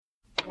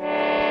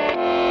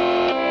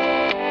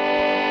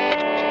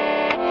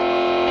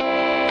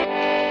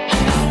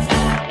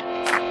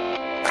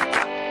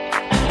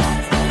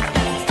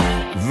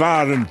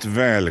Varmt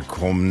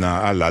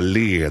välkomna alla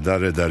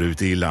ledare där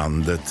ute i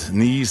landet,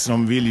 ni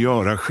som vill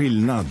göra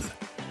skillnad.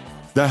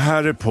 Det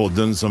här är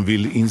podden som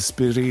vill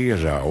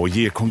inspirera och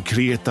ge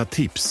konkreta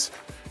tips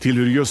till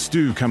hur just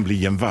du kan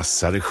bli en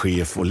vassare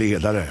chef och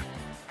ledare.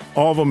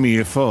 Av och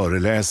med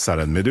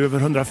föreläsaren med över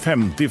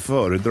 150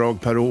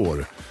 föredrag per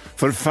år,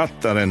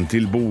 författaren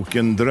till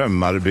boken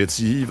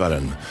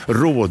Drömarbetsgivaren,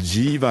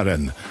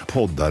 rådgivaren,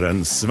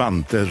 poddaren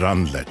Svante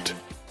Randlert.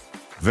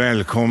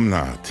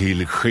 Välkomna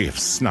till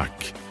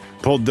Chefssnack,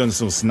 podden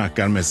som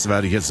snackar med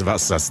Sveriges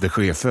vassaste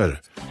chefer.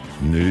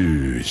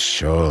 Nu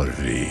kör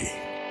vi!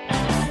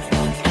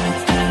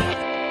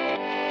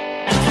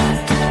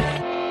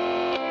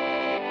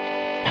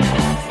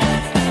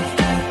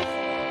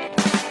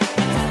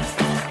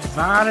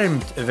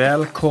 Varmt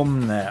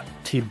välkomna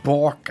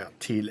tillbaka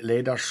till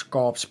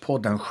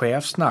ledarskapspodden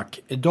Chefssnack.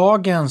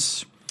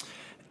 Dagens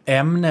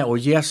ämne och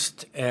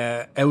gäst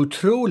är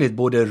otroligt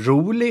både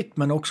roligt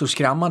men också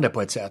skrämmande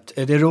på ett sätt.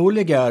 Det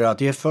roliga är att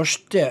det är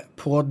första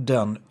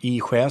podden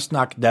i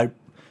Chefssnack där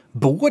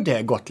både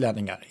är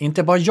gotlänningar.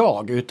 Inte bara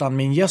jag utan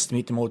min gäst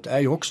mitt emot är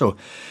ju också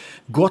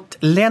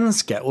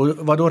gotländska. Och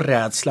vad då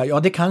rädsla? Ja,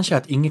 det kanske är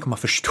att ingen kommer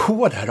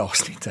förstå det här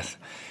avsnittet.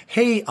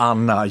 Hej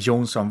Anna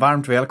Jonsson,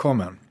 varmt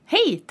välkommen.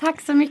 Hej,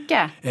 tack så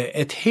mycket.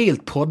 Ett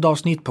helt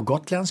poddavsnitt på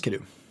gotländska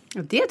du.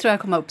 Det tror jag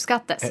kommer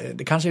uppskattas.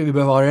 Det kanske vi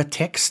behöver ha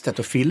textet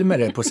och filma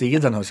det på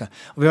sidan.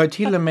 Och vi har ju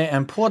till och med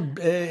en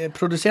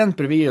producent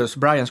bredvid oss,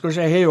 Brian. Ska du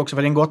säga hej också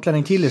för en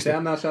gotlänning till?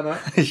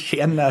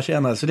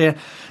 Tjena. Så det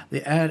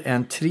är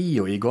en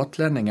trio i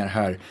gotlänningar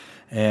här.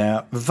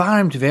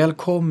 Varmt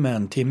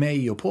välkommen till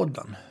mig och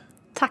podden.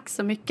 Tack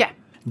så mycket.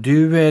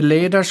 Du,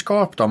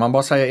 ledarskap då, om man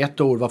bara säger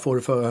ett ord, vad får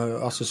du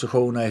för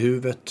associationer i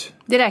huvudet?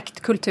 Direkt,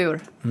 kultur.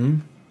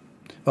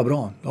 Vad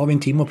bra, då har vi en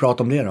timme att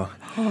prata om det då.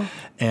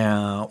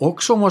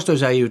 Också måste jag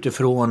säga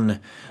utifrån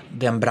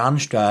den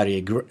bransch du är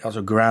i,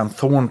 alltså Grant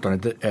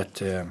Thornton,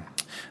 ett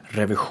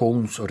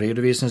revisions- och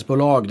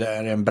redovisningsbolag. Det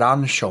är en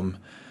bransch som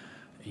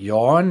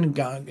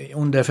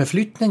under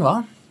förflyttning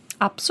va?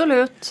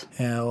 Absolut.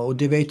 Och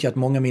det vet jag att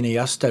många av mina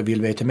gäster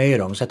vill veta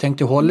mer om. Så jag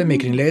tänkte hålla mig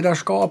kring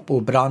ledarskap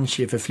och bransch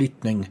i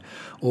förflyttning.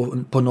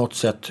 Och på något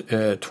sätt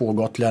två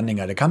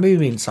gotlänningar. Det kan bli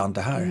ju intressant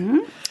det här.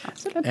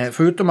 Absolut.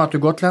 Förutom att du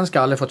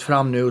gotländska aldrig fått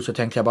fram nu så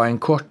tänkte jag bara en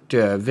kort.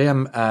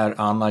 Vem är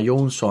Anna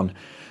Jonsson?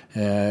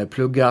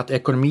 Pluggat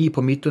ekonomi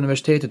på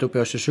Mittuniversitetet uppe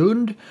i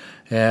Östersund.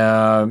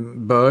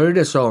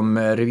 Började som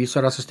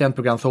revisorassistent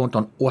på Grant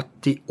Thornton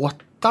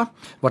 88.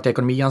 Vart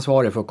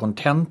ekonomiansvarig för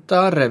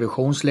Contenta,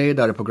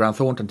 revisionsledare på Grant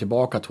Thornton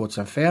tillbaka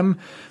 2005.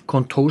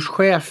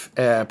 Kontorschef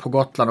på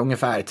Gotland,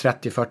 ungefär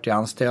 30-40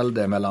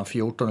 anställda mellan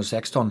 14 och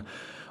 16.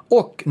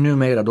 Och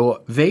numera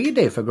då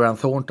vd för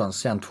Grant Thornton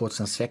sedan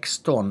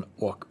 2016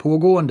 och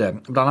pågående.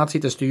 Bland annat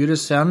sitter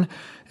styrelsen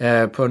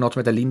på något som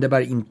heter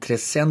Lindeberg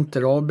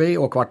Intressenter AB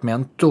och varit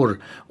mentor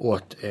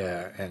åt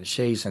en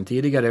tjej sedan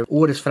tidigare.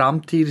 Årets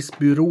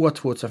framtidsbyrå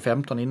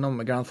 2015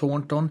 inom Grant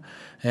Thornton.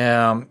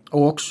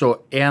 Och också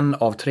en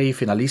av 3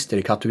 finalister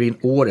i kategorin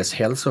Årets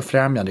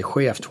hälsofrämjande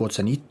chef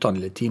 2019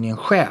 eller tidningen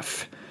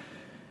Chef.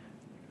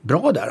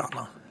 Bra där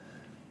Anna.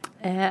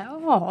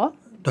 Ja.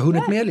 Du har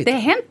hunnit med lite. Det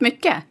har hänt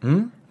mycket.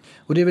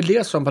 Och det är väl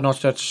det som på något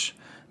sätt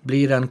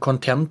blir en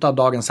kontenta av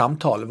dagens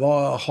samtal.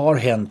 Vad har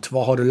hänt?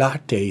 Vad har du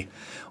lärt dig?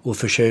 Och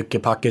försöker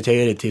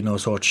paketera det till någon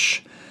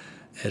sorts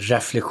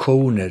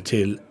reflektioner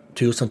till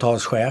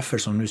tusentals chefer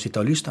som nu sitter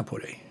och lyssnar på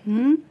dig.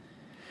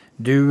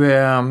 Du,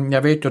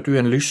 jag vet ju att du är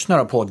en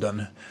lyssnare av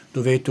podden.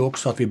 Då vet du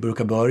också att vi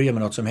brukar börja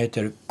med något som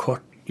heter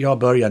kort. Jag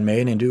börjar en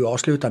mening, du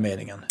avslutar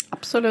meningen.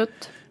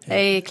 Absolut. Jag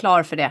är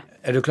klar för det.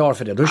 Är du klar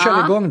för det? Då kör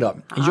vi igång då.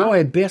 Jag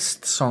är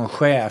bäst som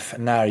chef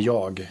när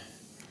jag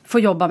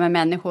får jobba med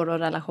människor och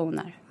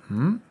relationer.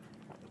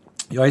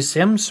 Jag är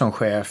sämst som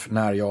chef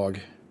när jag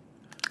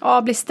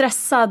blir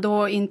stressad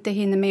och inte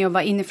hinner med att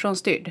vara inifrån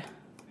styrd.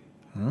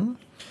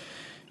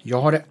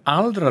 Jag har det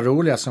allra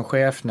roligast som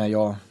chef när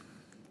jag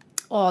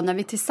när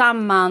vi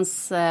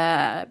tillsammans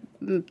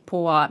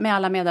med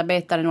alla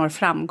medarbetare når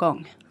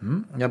framgång.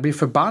 Jag blir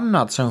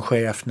förbannad som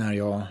chef när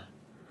jag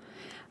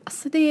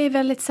Alltså det är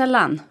väldigt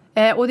sällan.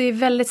 Och det är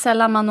väldigt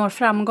sällan man når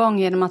framgång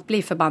genom att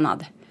bli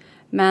förbannad.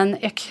 Men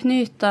jag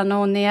knyter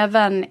nog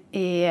näven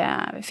i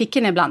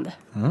fickan ibland.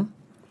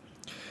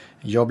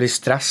 Jag blir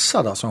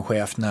stressad som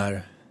chef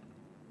när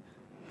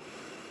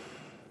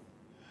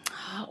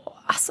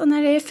Alltså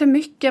när det är för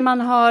mycket,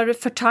 man har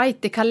för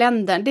tajt i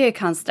kalendern, det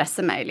kan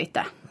stressa mig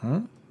lite.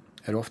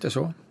 Är det ofta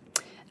så?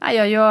 Ja,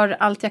 jag gör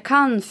allt jag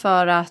kan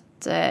för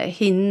att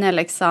hinna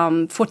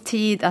liksom få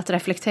tid att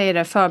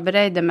reflektera,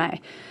 förbereda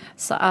mig.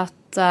 Så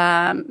att,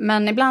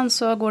 men ibland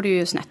så går det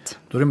ju snett.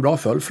 Då är det en bra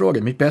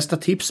följdfråga. Mitt bästa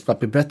tips på att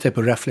bli bättre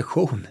på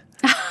reflektion.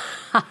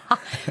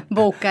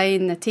 Boka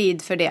in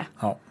tid för det.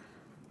 Ja.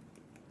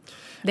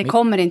 Det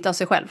kommer inte av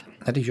sig själv.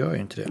 Nej, det gör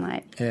ju inte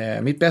det.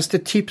 Nej. Mitt bästa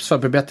tips för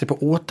att bli bättre på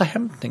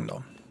återhämtning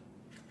då?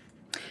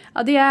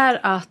 Ja, det är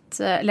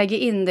att lägga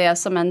in det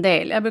som en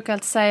del. Jag brukar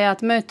alltid säga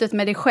att mötet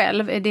med dig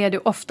själv är det du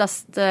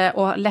oftast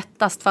och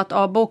lättast för att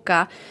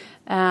avboka.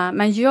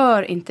 Men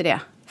gör inte det.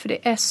 För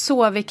det är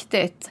så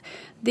viktigt.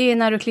 Det är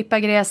när du klipper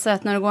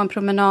gräset, när du går en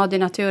promenad i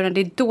naturen.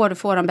 Det är då du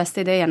får de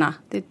bästa idéerna.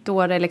 Det är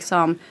då det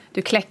liksom,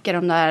 du kläcker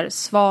de där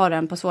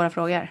svaren på svåra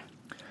frågor.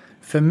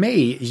 För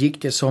mig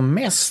gick det som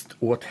mest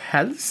åt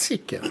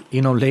helsike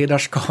inom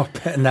ledarskap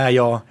när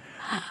jag...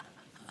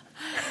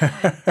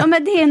 Ja,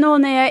 men det är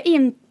nog när jag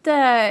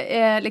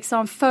inte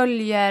liksom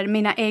följer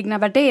mina egna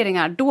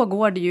värderingar. Då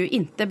går det ju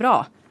inte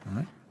bra.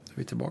 Nej, så är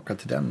vi tillbaka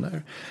till den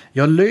där.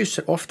 Jag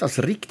löser oftast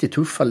riktigt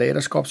tuffa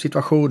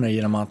ledarskapssituationer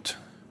genom att...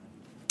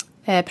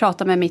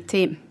 prata med mitt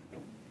team.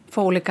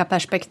 Få olika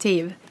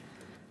perspektiv.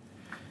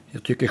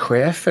 Jag tycker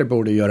chefer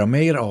borde göra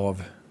mer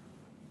av...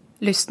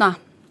 Lyssna.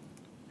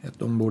 Att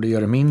de borde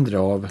göra mindre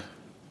av...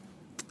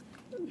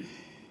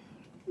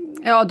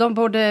 Ja, de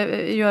borde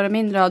göra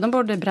mindre av. De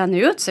borde bränna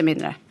ut sig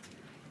mindre.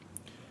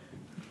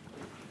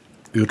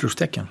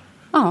 Utropstecken.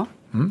 Ja.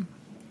 Mm.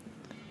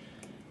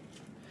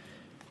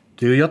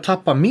 Du, jag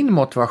tappar min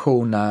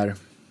motivation när...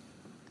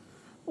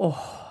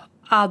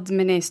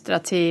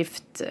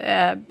 Administrativt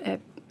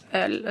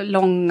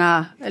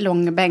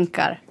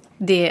långbänkar.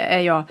 Det är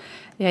jag.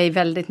 Jag är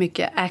väldigt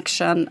mycket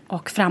action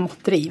och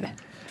framåtdriv.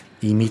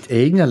 I mitt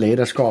egna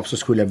ledarskap så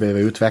skulle jag behöva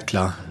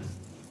utveckla...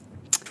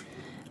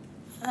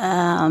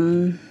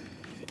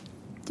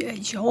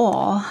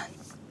 Ja,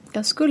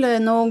 jag skulle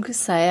nog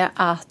säga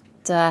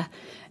att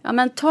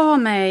ta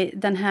mig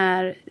den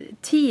här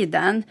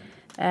tiden.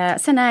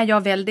 Sen är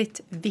jag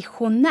väldigt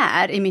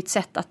visionär i mitt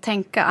sätt att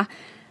tänka.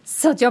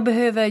 Så att jag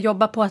behöver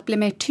jobba på att bli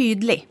mer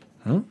tydlig.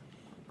 Mm.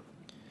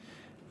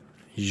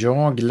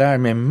 Jag lär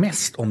mig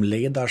mest om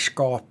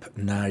ledarskap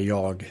när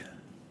jag...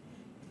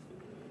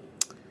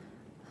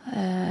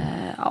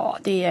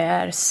 Det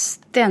är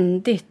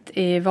ständigt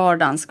i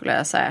vardagen skulle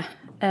jag säga.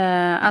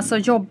 Alltså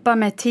jobba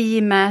med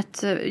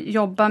teamet,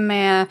 jobba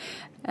med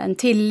en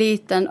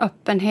tillit, en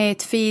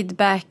öppenhet,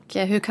 feedback.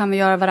 Hur kan vi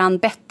göra varandra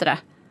bättre?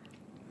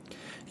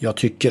 Jag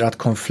tycker att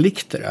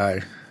konflikter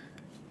är...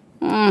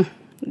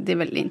 Det är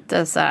väl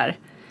inte så här...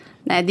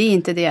 Nej, det är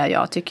inte det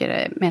jag tycker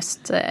är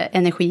mest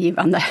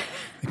energigivande.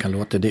 Det kan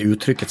låta det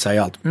uttrycket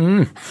säga allt.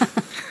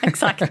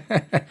 Exakt.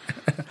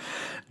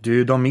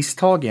 Du, de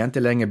misstag jag inte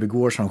längre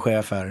begår som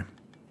chef är...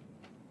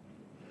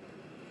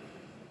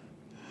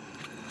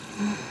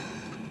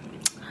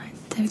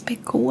 Inte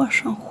begår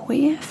som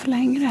chef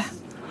längre.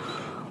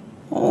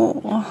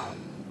 Ja,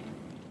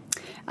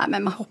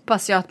 men man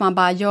hoppas ju att man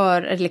bara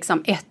gör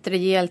liksom ett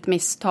rejält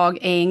misstag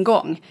en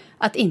gång.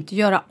 Att inte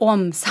göra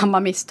om samma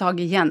misstag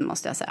igen,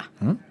 måste jag säga.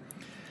 Mm.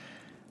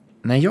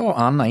 När jag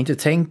och Anna inte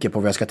tänker på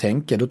vad jag ska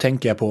tänka, då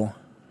tänker jag på...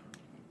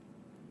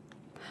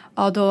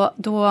 Ja,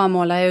 då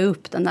målar jag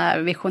upp den där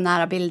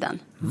visionära bilden.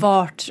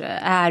 Vart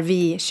är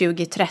vi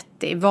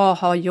 2030? Vad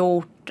har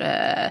gjort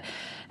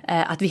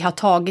att vi har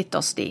tagit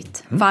oss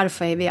dit?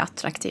 Varför är vi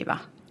attraktiva?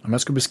 Om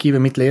jag ska beskriva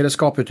mitt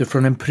ledarskap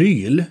utifrån en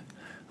pryl,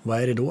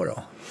 vad är det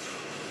då?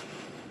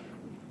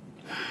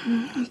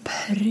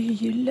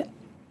 Pryl?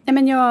 Nej,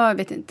 men jag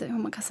vet inte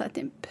om man kan säga att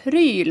det är en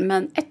pryl,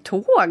 men ett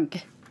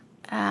tåg.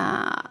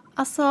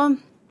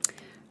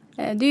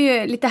 Det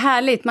är ju lite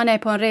härligt. Man är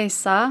på en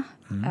resa.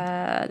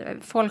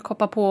 Folk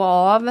hoppar på och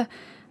av.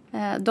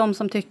 De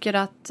som tycker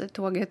att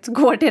tåget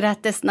går till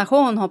rätt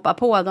destination hoppar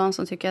på. De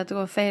som tycker att det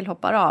går fel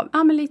hoppar av.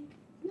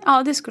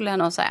 Ja, det skulle jag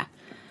nog säga.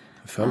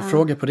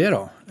 Följdfråga på det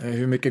då.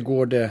 Hur mycket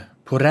går det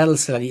på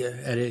räls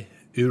eller är det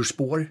ur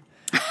spår?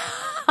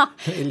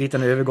 En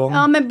liten övergång.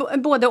 Ja, men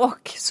både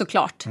och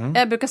såklart.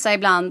 Jag brukar säga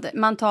ibland,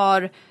 man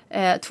tar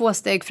 2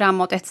 steg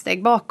framåt, 1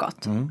 steg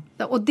bakåt.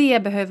 Och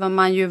det behöver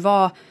man ju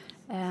vara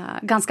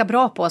ganska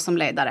bra på som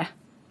ledare.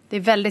 Det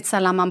är väldigt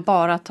sällan man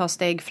bara tar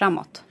steg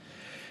framåt.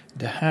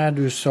 Det här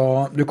du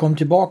sa, du kom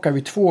tillbaka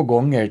vid 2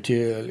 gånger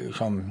till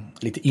liksom,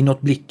 lite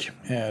inåtblick.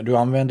 Du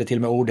använde till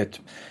och med ordet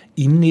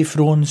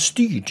inifrån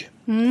styrd.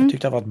 Jag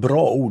tyckte det var ett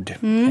bra ord.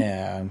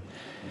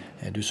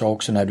 Du sa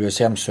också när du är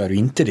sämst så är du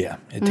inte det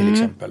till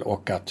exempel.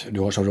 Och att du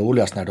har så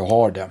roligast när du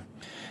har det.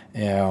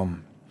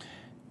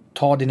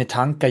 Ta dina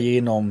tankar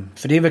genom,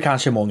 för det är väl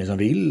kanske många som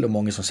vill och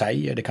många som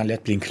säger. Det kan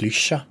lätt bli en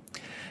klyscha.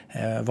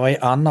 Vad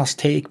är Annas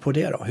take på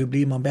det då? Hur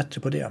blir man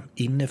bättre på det?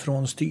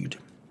 Inifrån styrd.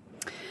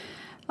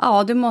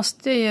 Ja, du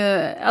måste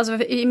ju, alltså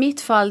i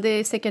mitt fall, det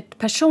är säkert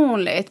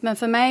personligt, men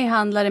för mig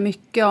handlar det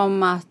mycket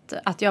om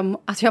att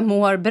jag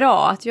mår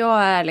bra, att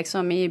jag är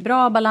liksom i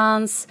bra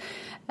balans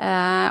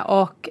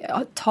och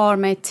tar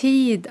mig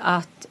tid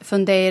att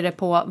fundera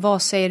på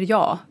vad säger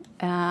jag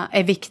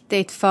är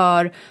viktigt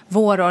för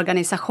vår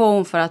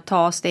organisation för att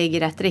ta steg i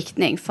rätt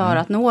riktning, för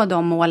att nå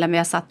de målen vi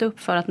har satt upp,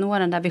 för att nå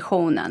den där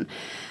visionen.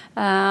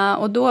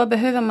 Och då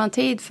behöver man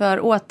tid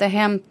för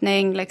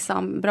återhämtning,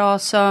 liksom bra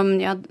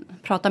sömn. Jag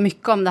pratar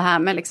mycket om det här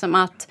med liksom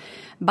att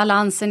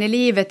balansen i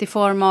livet i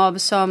form av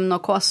sömn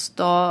och kost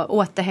och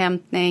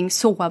återhämtning,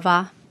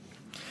 sova.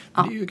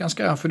 Ja. Det är ju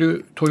ganska, för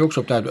du tog ju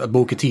också upp det här att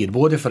boka tid,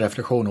 både för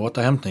reflektion och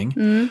återhämtning.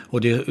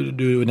 Och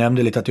du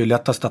nämnde lite att det är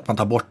lättast att man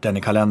tar bort den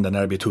i kalendern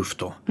när det blir tufft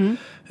då.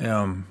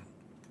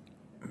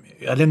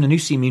 Jag lämnade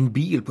nyss i min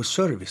bil på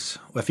service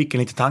och jag fick en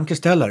liten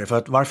tankeställare, för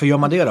att varför gör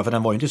man det då? För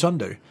den var ju inte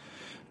sönder.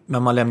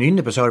 Men man lämnar in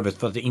det på service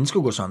för att det inte ska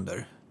gå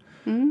sönder.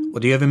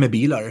 Och det är vi med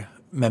bilar.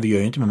 Men vi gör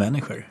ju inte med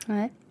människor.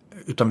 Nej.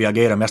 Utan vi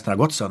agerar mest när det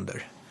har gått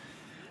sönder.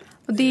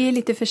 Och det är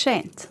lite för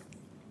sent.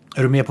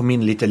 Är du med på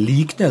min lite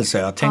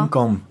liknelse? Tänk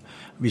om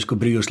vi skulle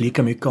bry oss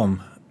lika mycket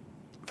om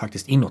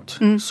faktiskt inåt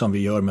som vi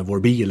gör med vår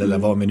bil eller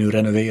vad vi nu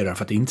renoverar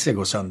för att det inte ska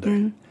gå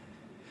sönder.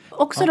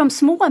 Också de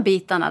små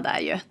bitarna där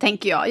ju,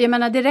 tänker jag. Jag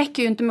menar, det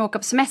räcker ju inte med att åka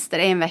på semester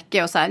en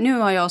vecka och så här, nu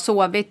har jag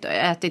sovit och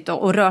ätit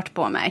och rört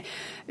på mig.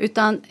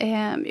 Utan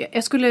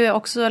jag skulle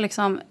också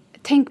liksom,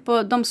 tänk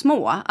på de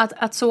små.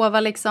 Att sova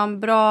liksom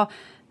bra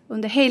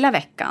under hela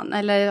veckan.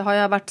 Eller har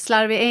jag varit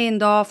slarvig en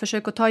dag,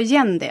 försök att ta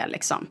igen det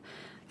liksom.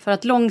 För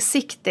att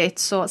långsiktigt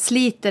så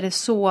sliter det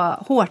så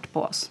hårt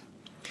på oss.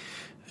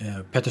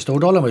 Petter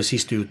Stordalen var ju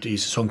sist ut i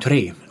säsong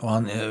 3 och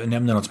han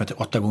nämnde något som heter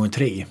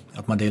 8x3.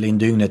 Att man delar in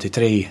dygnet i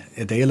 3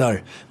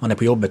 delar. Man är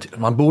på jobbet,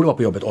 man borde vara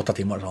på jobbet 8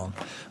 timmar. Så han.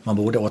 Man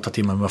borde 8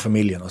 timmar med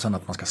familjen och sen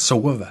att man ska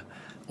sova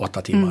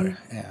 8 timmar.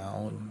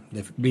 Och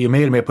det blir ju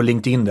mer och mer på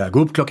LinkedIn där. Gå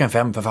upp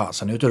 5:00 för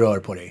fasen, ut och rör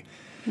på dig.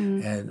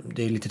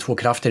 Det är lite två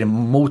krafter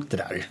emot det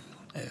där.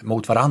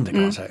 Mot varandra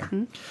kan man säga.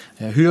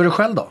 Hur gör du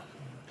själv då?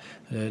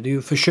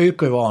 Det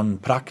försöker ju vara en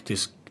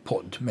praktisk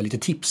podd med lite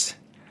tips.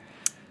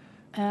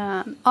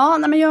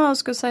 Men jag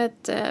skulle säga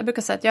jag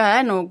brukar säga att jag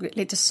är nog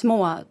lite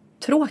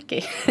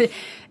småtråkig.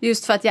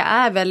 Just för att jag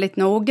är väldigt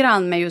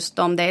noggrann med just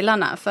de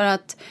delarna. För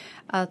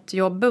att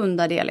jobba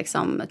under det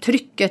liksom,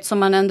 trycket som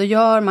man ändå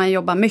gör. Man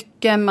jobbar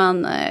mycket,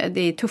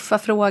 det är tuffa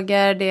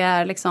frågor. Det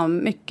är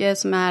liksom mycket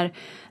som är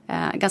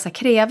ganska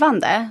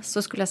krävande.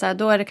 Så skulle jag säga,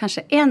 då är det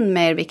kanske än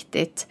mer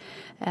viktigt.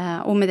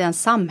 Och med den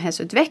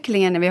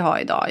samhällsutvecklingen vi har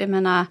idag. Jag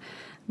menar,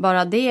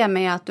 bara det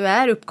med att du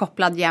är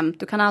uppkopplad jämt.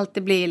 Du kan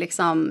alltid bli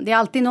liksom, det är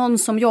alltid någon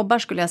som jobbar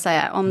skulle jag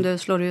säga. Om du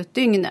slår ut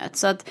dygnet.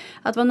 Så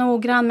att vara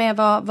noggrann med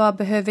vad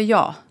behöver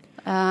jag.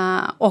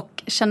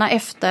 Och känna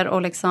efter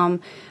och liksom,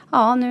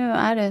 nu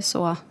är det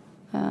så.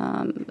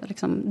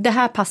 Liksom, det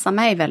här passar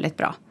mig väldigt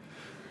bra.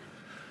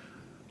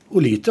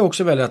 Och lite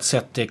också väl att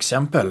sätta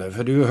exempel.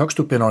 För du är högst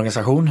upp i en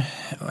organisation.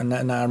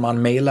 När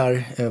man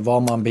mejlar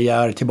vad man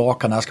begär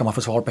tillbaka. När ska man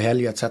få svar på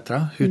helg etc.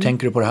 Hur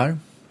tänker du på det här?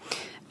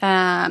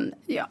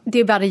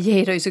 Det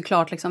varierar ju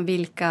såklart liksom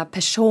vilka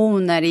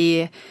personer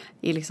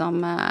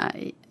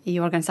i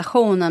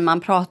organisationen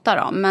man pratar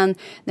om. Men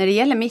när det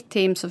gäller mitt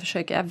team så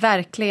försöker jag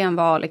verkligen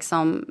vara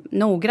liksom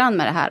noggrann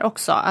med det här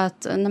också.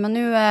 Att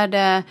nu är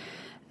det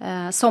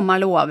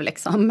sommarlov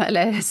liksom,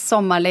 eller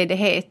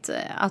sommarledighet.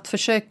 Att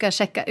försöka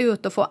checka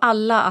ut och få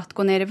alla att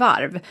gå ner i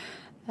varv.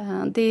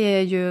 Det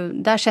är ju,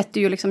 där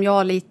sätter ju liksom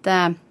jag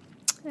lite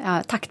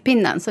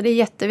taktpinnen. Så det är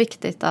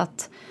jätteviktigt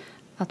att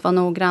vara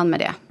noggrann med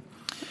det.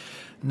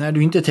 När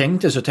du inte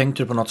tänkte så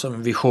tänkte du på något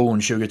som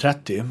Vision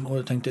 2030 och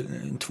jag tänkte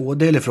en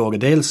tvådelig fråga.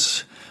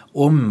 Dels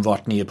om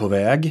vart ni är på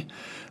väg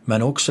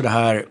men också det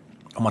här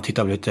om man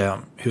tittar på lite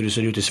hur det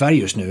ser ut i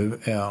Sverige just nu.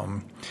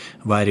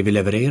 Vad är det vi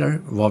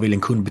levererar? Vad vill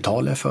en kund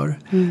betala för?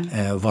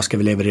 Vad ska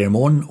vi leverera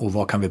imorgon och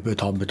vad kan vi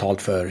ta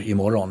betalt för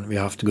imorgon? Vi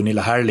har haft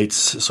Gunilla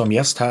Herlitz som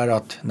gäst här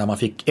att när man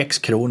fick X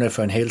kronor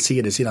för en hel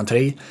sida sidan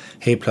 3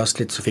 helt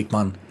plötsligt så fick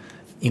man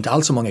inte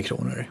alls så många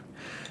kronor.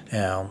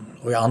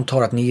 Och jag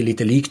antar att ni är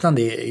lite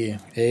liknande i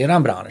er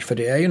bransch. För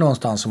det är ju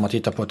någonstans om man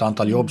tittar på ett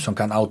antal jobb som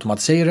kan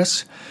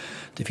automatiseras.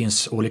 Det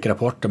finns olika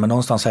rapporter men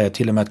någonstans säger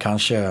till och med att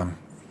kanske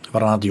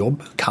varannat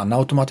jobb kan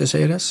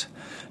automatiseras.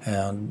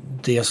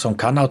 Det som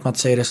kan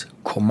automatiseras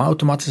kommer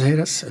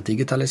automatiseras,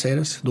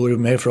 digitaliseras. Då är det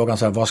mer frågan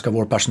så här, vad ska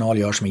vår personal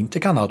göra som inte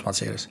kan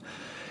automatiseras?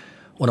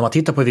 Och när man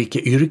tittar på vilka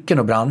yrken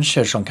och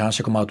branscher som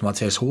kanske kommer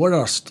automatiseras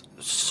hårdast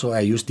så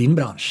är just din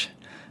bransch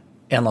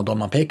en av dem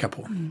man pekar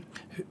på.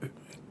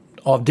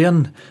 Av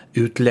den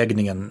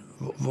utläggningen,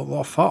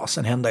 vad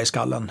fasen hända i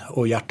skallen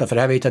och hjärta? För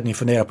det här vet jag att ni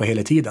funderar på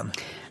hela tiden.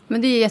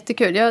 Men det är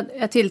jättekul.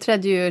 Jag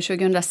tillträdde ju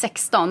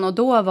 2016 och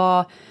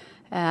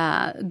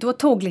då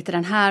tog lite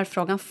den här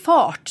frågan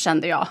fart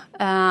kände jag.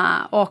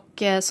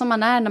 Och som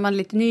man är när man är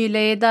lite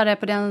nyledare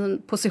på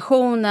den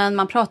positionen.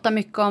 Man pratar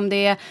mycket om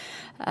det.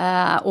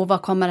 Och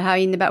vad kommer det här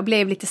innebära? Och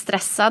blev lite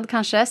stressad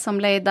kanske som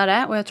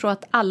ledare. Och jag tror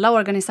att alla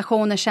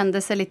organisationer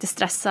kände sig lite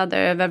stressade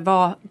över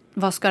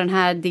vad ska den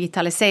här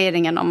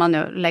digitaliseringen, om man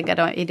nu lägger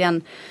det i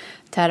den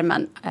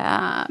termen.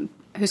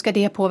 Hur ska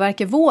det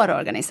påverka vår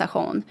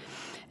organisation?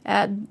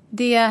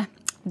 Det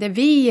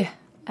vi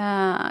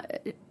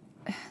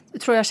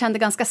tror jag kände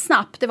ganska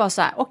snabbt, det var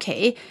så här,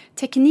 okej,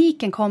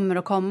 tekniken kommer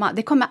att komma.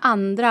 Det kommer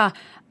andra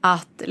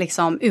att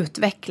liksom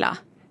utveckla.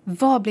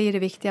 Vad blir det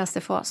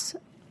viktigaste för oss?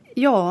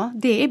 Ja,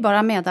 det är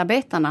bara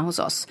medarbetarna hos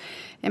oss.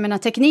 Jag menar,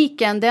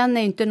 tekniken, den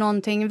är inte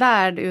någonting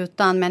värd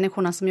utan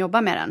människorna som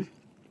jobbar med den.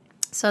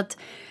 Så att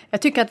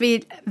jag tycker att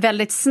vi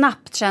väldigt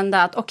snabbt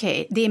kände att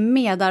okej, det är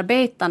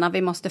medarbetarna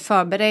vi måste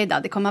förbereda.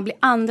 Det kommer att bli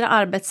andra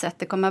arbetssätt,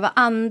 det kommer att vara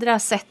andra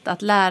sätt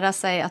att lära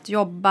sig, att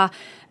jobba,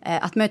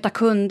 att möta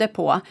kunder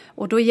på.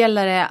 Och då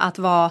gäller det att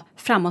vara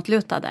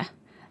framåtlutade.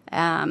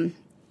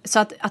 Så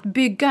att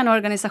bygga en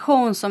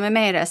organisation som är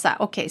mer så här,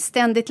 okej,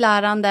 ständigt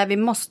lärande, vi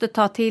måste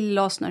ta till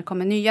oss när det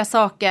kommer nya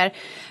saker.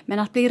 Men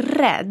att bli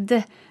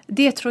rädd,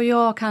 det tror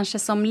jag kanske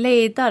som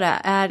ledare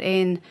är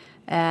en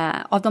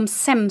av de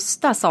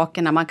sämsta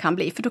sakerna man kan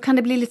bli. För då kan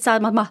det bli lite så här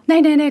att man bara,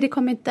 nej, det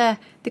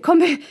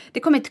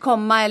kommer inte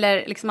komma.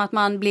 Eller liksom att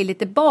man blir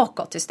lite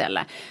bakåt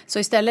istället. Så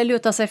istället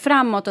luta sig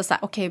framåt och säga,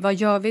 okej, vad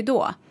gör vi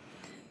då?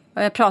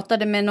 Och jag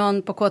pratade med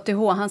någon på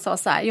KTH, han sa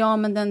så här, ja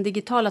men den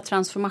digitala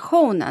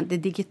transformationen, det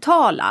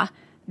digitala,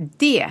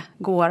 det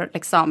går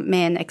liksom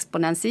med en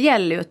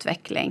exponentiell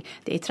utveckling.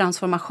 Det är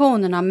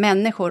transformationen av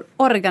människor,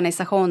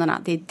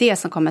 organisationerna, det är det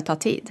som kommer ta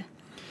tid.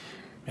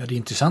 Ja, det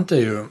intressanta är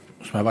ju,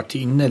 som jag har varit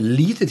inne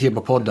lite till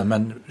på podden,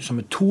 men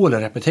som tål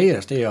att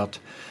repeteras, det är ju att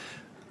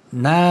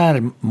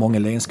när många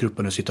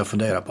ledningsgrupper nu sitter och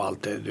funderar på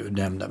allt det du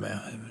nämnde med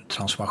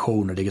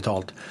transformationer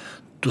digitalt,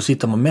 då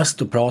sitter man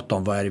mest och pratar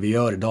om vad är det vi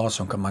gör idag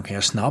som man kan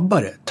göra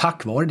snabbare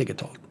tack vare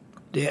digitalt.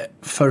 Det är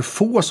för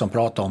få som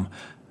pratar om,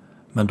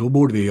 men då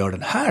borde vi göra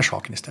den här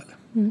saken istället.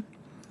 Mm.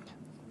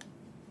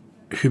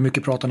 Hur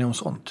mycket pratar ni om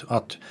sånt?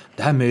 Att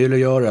det här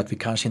möjliggör att vi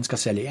kanske inte ska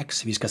sälja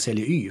X, vi ska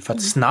sälja Y. För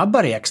att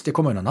snabbare X, det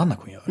kommer någon annan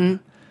kunna göra. Mm.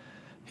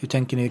 Hur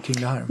tänker ni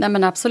kring det här? Nej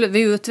men absolut,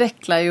 vi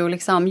utvecklar ju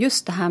liksom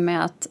just det här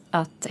med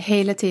att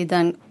hela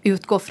tiden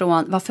utgå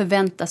från vad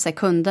förväntar sig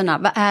kunderna?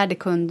 Vad är det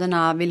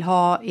kunderna vill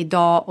ha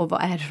idag och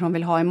vad är det de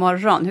vill ha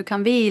imorgon? Hur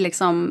kan vi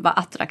liksom vara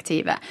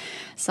attraktiva?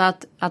 Så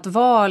att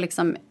vara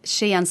liksom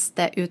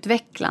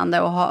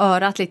tjänsteutvecklande och ha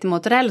örat lite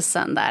mot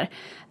rälsen där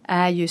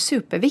är ju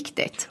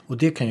superviktigt. Och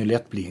det kan ju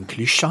lätt bli en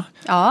klyscha.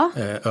 Ja.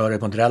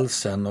 Örat mot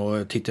rälsen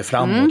och titta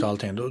framåt och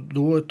allting.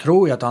 Då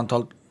tror jag att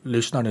antal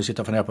lyssnare nu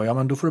sitter och funderar på, ja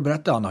men då får du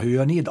berätta Anna, hur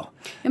gör ni då?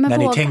 Ja, när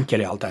ni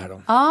tänker i allt det här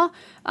då? Ja,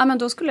 men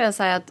då skulle jag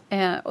säga att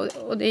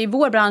och i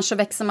vår bransch så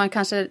växer man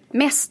kanske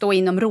mest då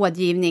inom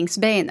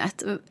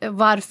rådgivningsbenet.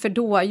 Varför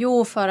då?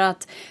 Jo, för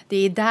att det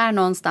är där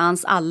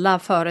någonstans alla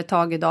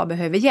företag idag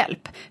behöver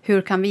hjälp.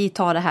 Hur kan vi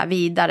ta det här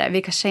vidare?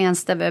 Vilka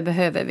tjänster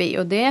behöver vi?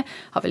 Och det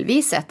har väl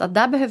vi sett att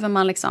där behöver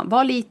man liksom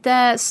vara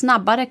lite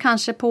snabbare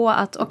kanske på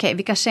att okej,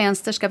 vilka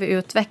tjänster ska vi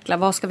utveckla?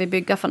 Vad ska vi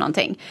bygga för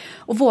någonting?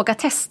 Och våga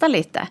testa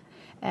lite.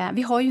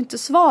 Vi har ju inte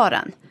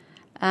svaren.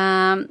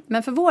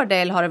 Men för vår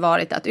del har det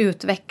varit att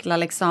utveckla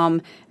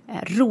liksom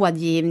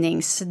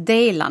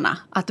rådgivningsdelarna.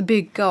 Att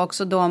bygga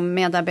också de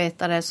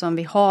medarbetare som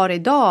vi har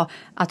idag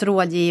att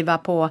rådgiva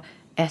på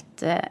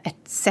ett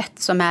sätt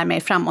som är mer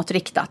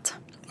framåtriktat.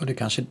 Och det är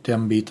kanske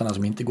de bitarna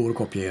som inte går att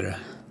kopiera.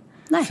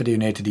 Nej. För det är ju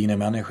ner till dina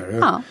människor.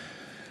 Ja.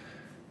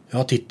 Jag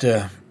har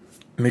tittat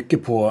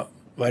mycket på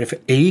vad är det för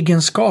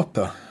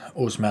egenskaper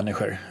hos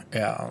människor.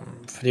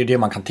 För det är det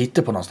man kan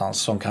titta på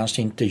någonstans som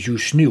kanske inte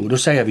just nu, då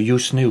säger vi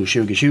just nu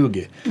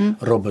 2020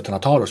 robotarna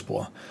tar oss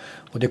på.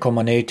 Och det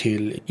kommer ner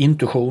till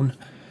intuition,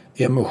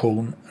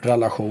 emotion,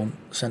 relation,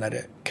 sen är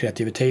det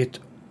kreativitet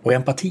och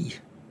empati.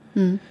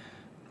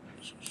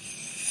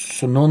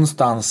 Så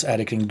någonstans är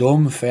det kring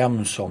de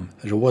 5 som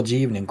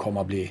rådgivning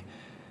kommer att bli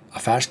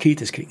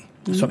affärskritisk kring,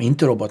 som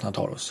inte robotarna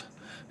tar oss.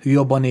 Hur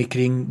jobbar ni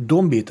kring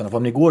de bitarna? För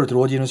om ni går åt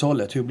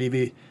rådgivningshållet, hur blir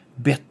vi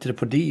bättre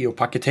på det och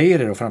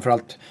paketera det och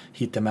framförallt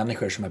hitta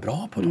människor som är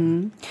bra på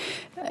dem?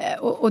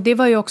 Och det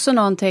var ju också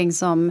någonting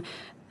som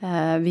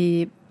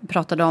vi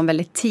pratade om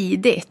väldigt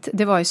tidigt.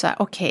 Det var ju så här,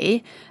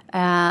 okej,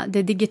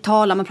 det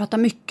digitala, man pratar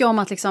mycket om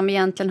att liksom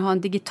egentligen ha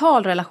en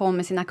digital relation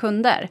med sina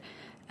kunder.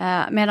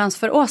 Medan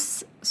för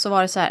oss så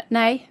var det så här,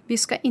 nej, vi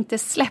ska inte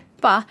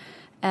släppa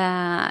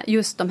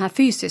just de här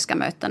fysiska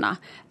mötena.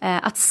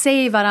 Att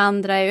se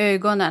varandra i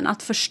ögonen,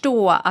 att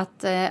förstå,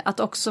 att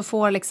också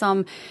få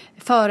liksom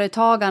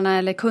företagarna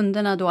eller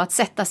kunderna då att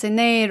sätta sig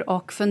ner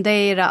och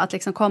fundera, att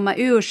liksom komma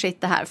ur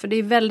sitt det här. För det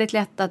är väldigt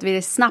lätt att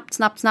vi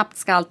snabbt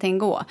ska allting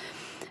gå.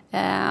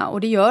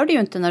 Och det gör det ju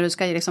inte när du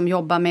ska liksom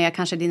jobba med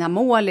kanske dina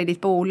mål i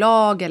ditt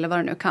bolag eller vad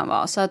det nu kan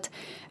vara. Så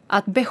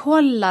att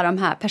behålla de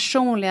här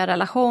personliga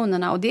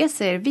relationerna, och det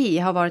ser vi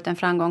har varit en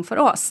framgång för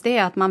oss, det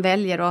är att man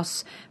väljer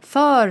oss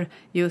för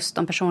just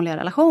de personliga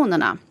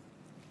relationerna.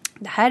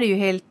 Det här är ju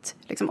helt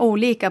liksom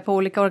olika på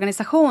olika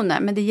organisationer,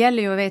 men det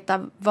gäller ju att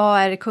veta vad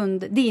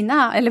är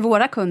dina eller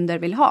våra kunder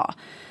vill ha.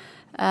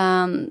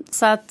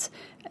 Så att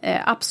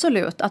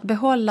absolut, att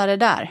behålla det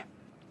där.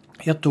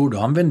 Ett ord du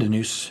använde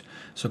nyss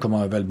så kommer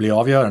man väl bli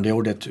avgörande. Det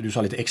ordet, du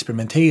sa lite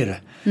experimentera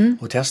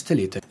och testa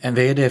lite. En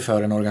vd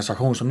för en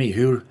organisation som ni,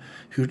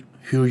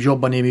 hur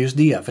jobbar ni med just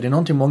det? För det är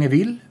någonting många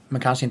vill,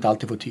 men kanske inte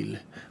alltid får till.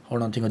 Har du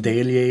någonting att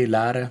delge,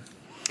 lära?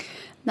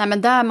 Nej,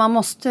 men där man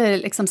måste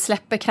liksom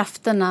släppa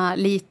krafterna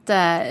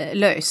lite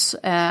lös.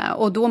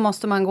 Och då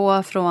måste man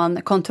gå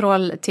från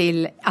kontroll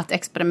till att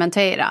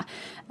experimentera.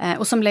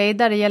 Och som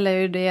ledare gäller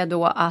ju det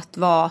då att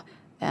vara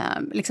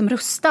liksom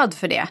rustad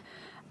för det.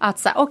 Att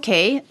säga,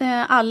 okej,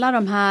 alla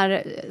de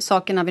här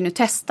sakerna vi nu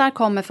testar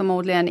kommer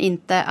förmodligen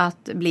inte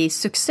att bli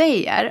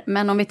succéer.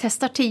 Men om vi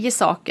testar 10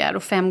 saker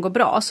och 5 går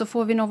bra så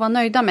får vi nog vara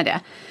nöjda med det.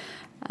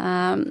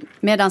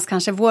 Medan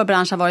kanske vår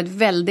bransch har varit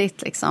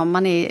väldigt, liksom,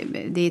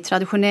 det är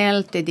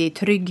traditionellt, det är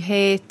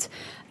trygghet.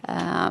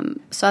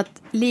 Så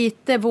att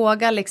lite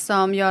våga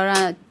liksom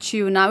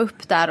tuna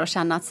upp där och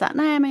känna att så här,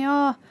 nej men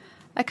jag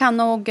kan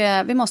nog,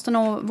 vi måste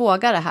nog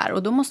våga det här.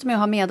 Och då måste man ju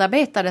ha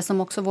medarbetare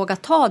som också vågar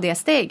ta det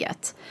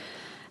steget.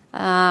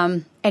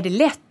 Är det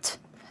lätt?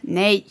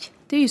 Nej,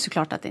 det är ju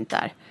såklart att det inte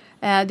är.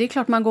 Det är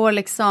klart man går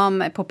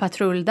liksom på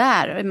patrull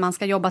där. Man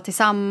ska jobba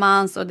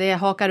tillsammans och det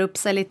hakar upp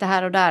sig lite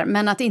här och där.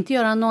 Men att inte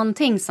göra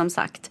någonting, som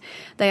sagt.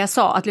 Där jag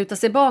sa, att luta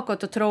sig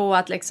bakåt och tro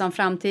att liksom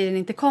framtiden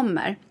inte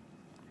kommer.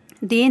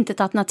 Det är inte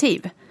ett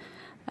alternativ.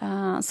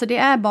 Så det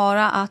är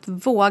bara att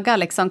våga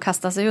liksom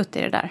kasta sig ut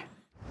i det där.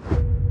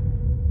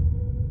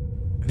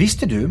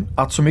 Visste du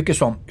att så mycket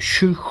som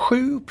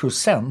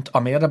 27%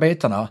 av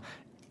medarbetarna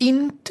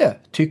inte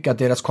tycker att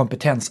deras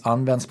kompetens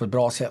används på ett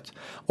bra sätt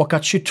och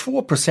att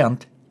 22%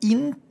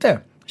 inte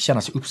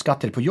känner sig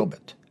uppskattade på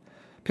jobbet?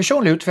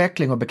 Personlig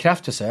utveckling och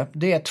bekräftelse,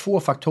 det är 2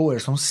 faktorer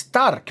som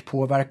starkt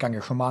påverkar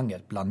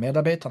engagemanget bland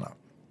medarbetarna.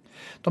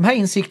 De här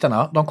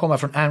insikterna, de kommer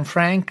från Anne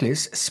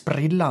Franklis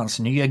sprillans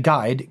nya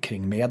guide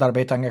kring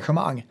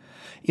medarbetarengagemang.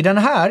 I den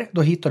här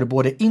då hittar du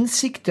både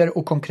insikter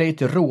och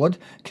konkreta råd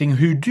kring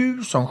hur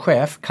du som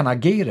chef kan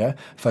agera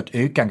för att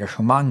öka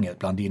engagemanget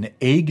bland dina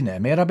egna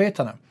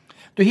medarbetare.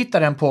 Du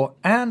hittar den på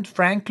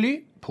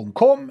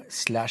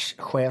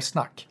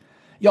annefrankly.com/chefsnack.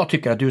 Jag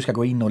tycker att du ska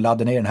gå in och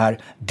ladda ner den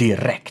här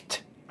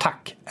direkt.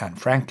 Tack Anne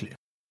Frankly.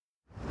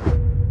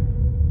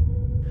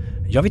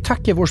 Jag vill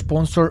tacka vår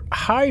sponsor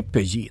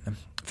Hypergene.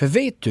 För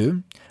vet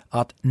du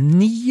att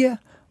 9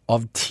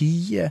 av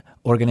 10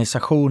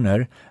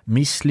 organisationer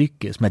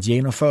misslyckas med att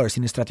genomföra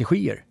sina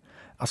strategier?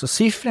 Alltså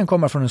siffran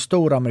kommer från en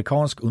stor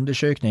amerikansk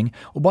undersökning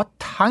och bara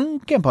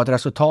tanken på att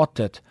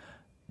resultatet,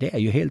 det är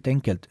ju helt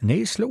enkelt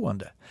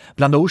nedslående.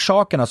 Bland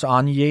orsakerna så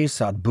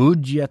anges att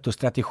budget och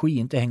strategi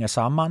inte hänger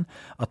samman,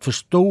 att för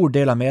stor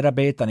del av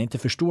medarbetarna inte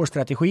förstår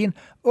strategin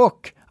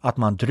och att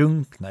man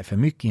drunknar i för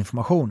mycket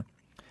information.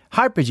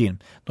 Hypergene,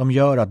 de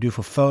gör att du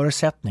får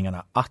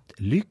förutsättningarna att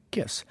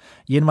lyckas.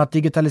 Genom att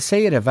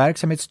digitalisera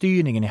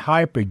verksamhetsstyrningen i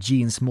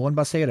Hypergenes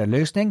molnbaserade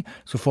lösning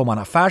så får man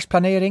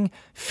affärsplanering,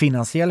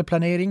 finansiell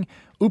planering,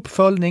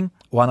 uppföljning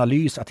och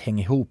analys att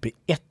hänga ihop i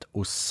ett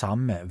och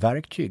samma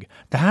verktyg.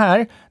 Det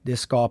här, det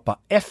skapar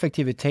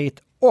effektivitet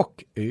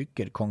och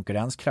ökad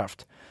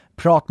konkurrenskraft.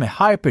 Prat med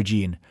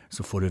Hypergene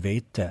så får du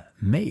veta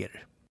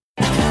mer.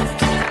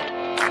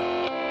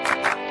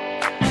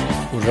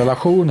 Och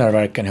relationer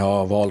verkar ni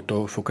ha valt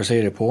att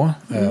fokusera på.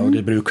 Och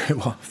det brukar ju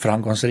vara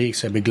framgångsrikt,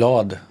 så jag blir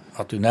glad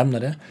att du nämner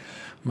det.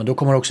 Men då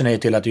kommer det också ner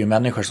till att det är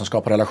människor som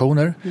skapar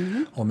relationer.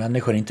 Om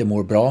människor inte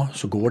mår bra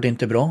så går det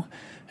inte bra.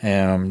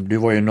 Du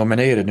var ju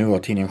nominerad nu av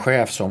tidningen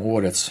Chef som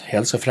årets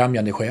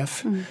hälsofrämjande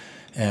chef.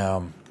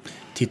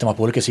 Tittar man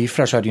på olika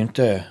siffror så är det ju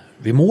inte,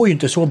 vi mår ju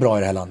inte så bra i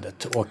det här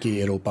landet och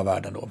i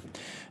Europavärlden då.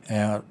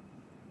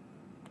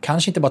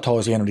 Kanske inte bara ta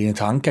oss igenom dina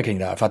tankar kring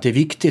det här. För att det är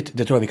viktigt,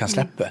 det tror jag vi kan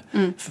släppa.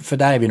 För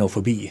där är vi nog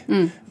förbi.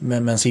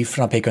 Men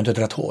siffrorna pekar inte åt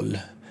rätt håll.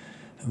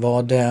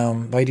 Vad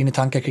är dina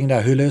tankar kring det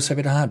här? Hur löser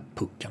vi den här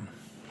pucken?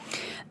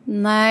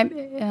 Nej,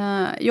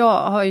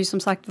 jag har ju som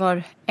sagt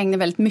ägnat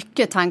väldigt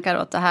mycket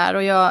tankar åt det här.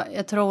 Och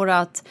jag tror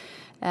att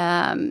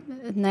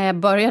när jag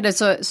började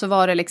så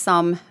var det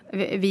liksom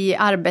vid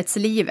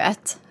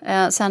arbetslivet.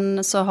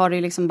 Sen så har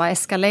det liksom bara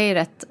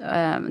eskalerat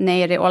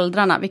ner i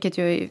åldrarna, vilket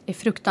ju är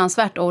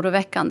fruktansvärt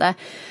oroväckande.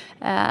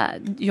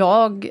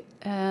 Jag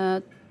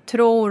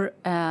tror,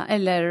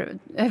 eller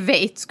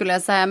vet skulle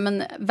jag säga,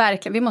 men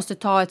verkligen, vi måste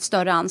ta ett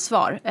större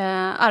ansvar.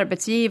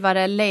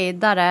 Arbetsgivare,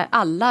 ledare,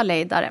 alla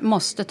ledare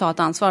måste ta ett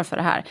ansvar för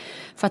det här.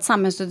 För att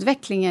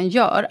samhällsutvecklingen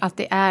gör att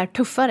det är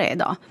tuffare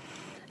idag.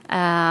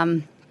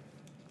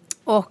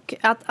 Och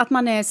att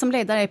man är, som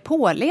ledare är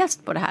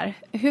påläst på det här.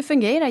 Hur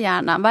fungerar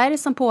hjärnan? Vad är det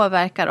som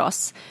påverkar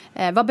oss?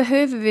 Vad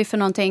behöver vi för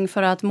någonting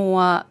för att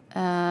må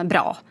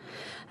bra?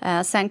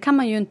 Sen kan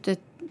man ju inte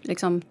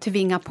liksom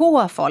tvinga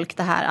på folk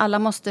det här. Alla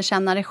måste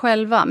känna det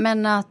själva.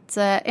 Men att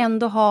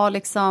ändå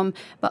vara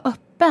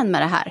öppen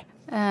med det här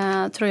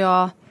tror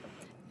jag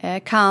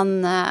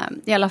kan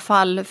i alla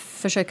fall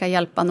försöka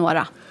hjälpa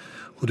några.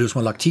 Och du som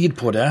har lagt tid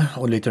på det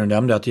och lite du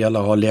nämnde att alla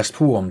har läst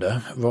på om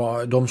det.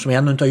 De som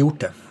ännu inte har gjort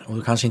det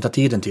och kanske inte har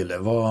tiden till det.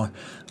 Vad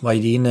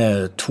är dina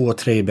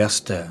 2-3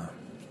 bästa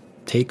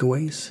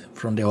takeaways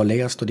från det du har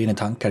läst och dina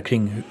tankar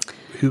kring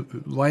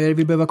vad är det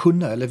vi behöver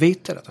kunna eller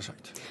veta rättare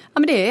sagt? Ja,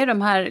 men det är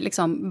de här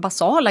liksom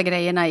basala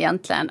grejerna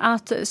egentligen.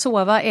 Att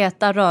sova,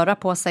 äta, röra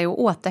på sig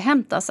och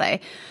återhämta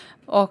sig.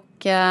 Och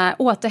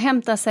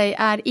återhämta sig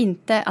är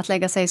inte att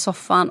lägga sig i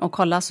soffan och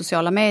kolla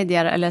sociala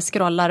medier eller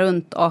scrolla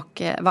runt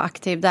och vara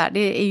aktiv där.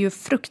 Det är ju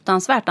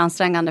fruktansvärt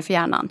ansträngande för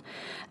hjärnan.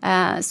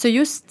 Så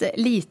just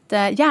lite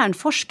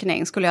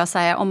hjärnforskning skulle jag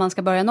säga, om man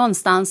ska börja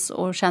någonstans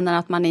och känner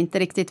att man inte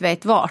riktigt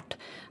vet vart.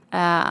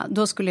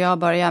 Då skulle jag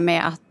börja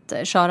med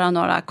att köra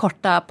några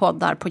korta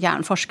poddar på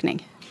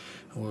hjärnforskning.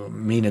 Och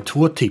mina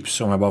 2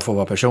 tips, om jag bara får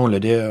vara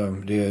personlig, det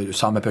är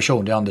samma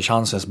person. Det är Anders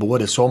Hansens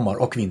både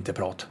sommar- och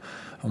vinterprat.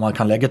 Om man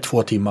kan lägga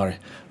 2 timmar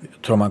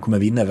tror man kommer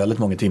vinna väldigt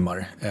många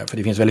timmar. För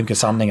det finns väldigt mycket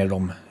sanningar i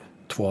de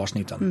 2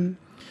 avsnitten.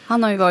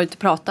 Han har ju varit och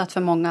pratat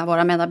för många av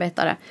våra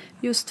medarbetare.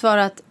 Just för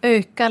att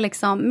öka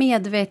liksom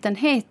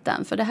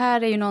medvetenheten. För det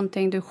här är ju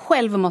någonting du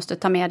själv måste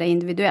ta med dig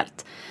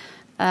individuellt.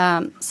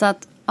 Så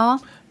att, ja.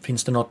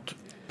 Finns det något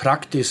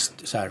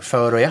praktiskt så här,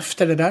 före och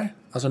efter det där?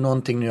 Alltså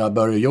någonting ni har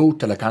börjat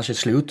gjort eller kanske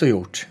slutat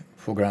gjort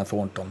för Grant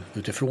Thornton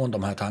utifrån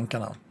de här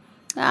tankarna?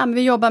 Ja, men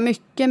vi jobbar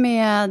mycket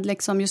med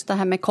liksom just det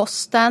här med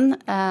kosten.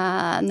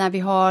 När vi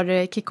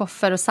har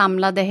kickoffer och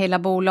samlade hela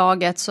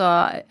bolaget så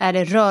är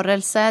det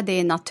rörelse, det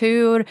är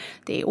natur,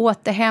 det är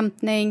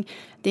återhämtning.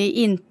 Det är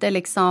inte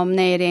liksom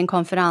nere i en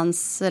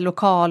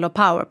konferenslokal och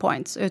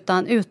powerpoints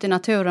utan ut i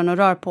naturen och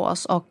rör på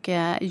oss och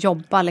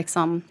jobba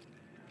liksom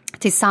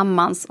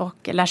tillsammans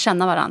och lär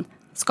känna varandra,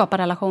 skapa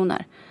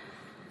relationer.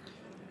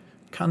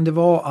 Kan det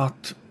vara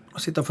att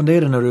sitta och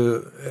fundera när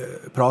du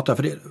pratar,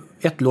 för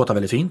ett låter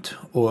väldigt fint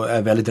och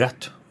är väldigt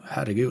rätt,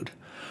 herregud.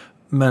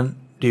 Men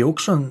det är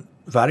också en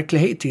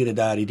verklighet i det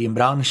där i din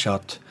bransch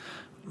att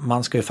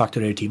man ska ju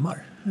fakturera i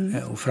timmar.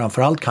 Och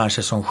framförallt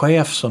kanske som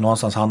chef så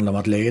någonstans handlar det om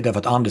att leda för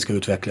att andra ska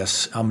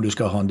utvecklas. Ja, men du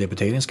ska ha en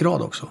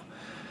debiteringsgrad också.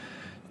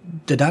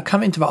 Det där kan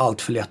väl inte vara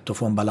allt för lätt att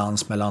få en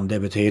balans mellan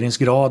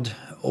debiteringsgrad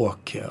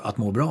och att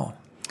må bra.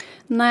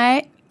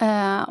 Nej,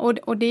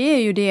 och det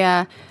är ju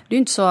det. Det är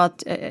inte så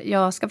att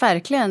jag ska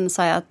verkligen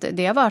säga att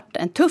det har varit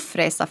en tuff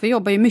resa. För vi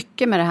jobbar ju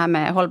mycket med det här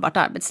med hållbart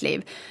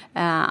arbetsliv.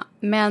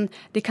 Men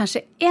det är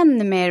kanske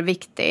än mer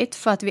viktigt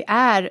för att vi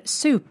är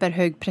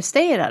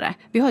superhögpresterare.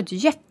 Vi har ett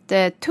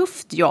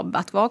jättetufft jobb.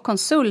 Att vara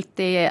konsult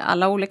i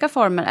alla olika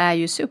former är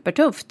ju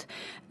supertufft.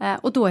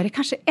 Och då är det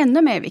kanske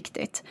ännu mer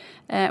viktigt.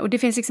 Och det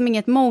finns liksom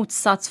inget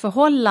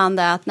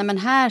motsatsförhållande att nej, men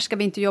här ska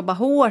vi inte jobba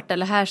hårt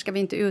eller här ska vi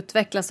inte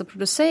utvecklas och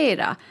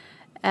producera.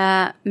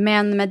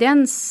 Men med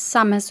den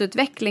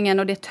samhällsutvecklingen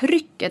och det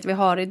trycket vi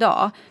har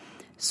idag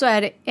så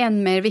är det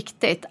än mer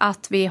viktigt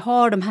att vi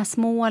har de här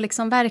små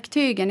liksom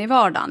verktygen i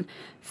vardagen.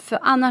 För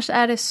annars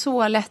är det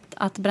så lätt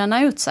att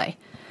bränna ut sig.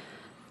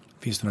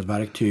 Finns det något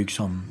verktyg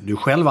som du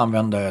själv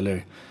använder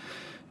eller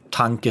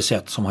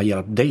tankesätt som har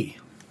hjälpt dig?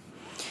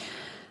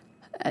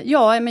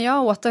 Ja, men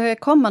jag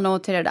återkommer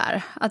nog till det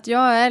där. Att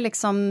jag är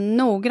liksom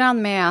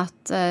noggrann med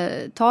att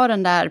ta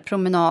den där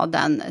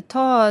promenaden,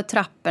 ta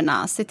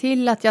trapporna, se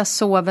till att jag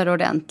sover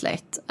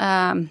ordentligt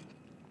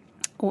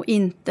och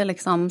inte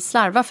liksom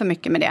slarva för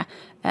mycket med det.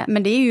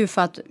 Men det är ju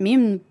för att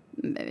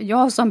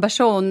jag som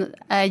person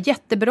är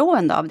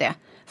jätteberoende av det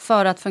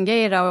för att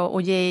fungera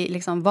och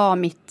liksom vara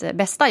mitt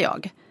bästa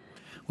jag.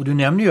 Och du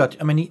nämner ju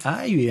att ni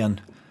är ju i en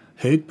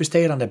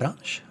högpresterande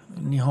bransch.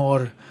 Ni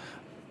har,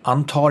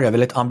 antar jag,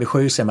 väldigt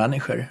ambitiösa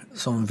människor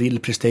som vill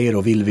prestera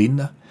och vill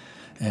vinna.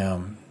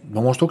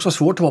 Man måste också ha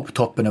svårt att vara på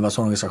toppen av en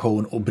sån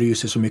organisation och bry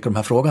sig så mycket om de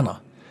här frågorna.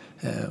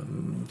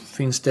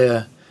 Finns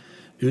det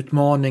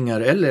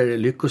utmaningar eller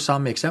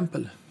lyckosamma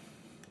exempel?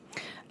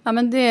 Ja,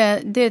 men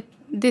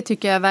det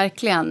tycker jag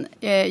verkligen.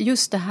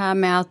 Just det här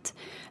med att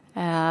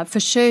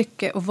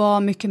försöka att vara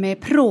mycket mer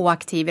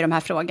proaktiv i de här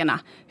frågorna.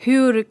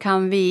 Hur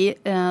kan vi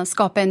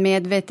skapa en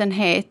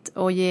medvetenhet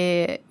och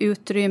ge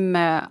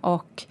utrymme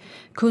och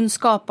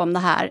kunskap om det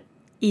här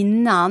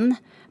innan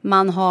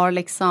man har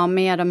liksom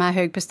med de här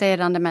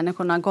högpresterande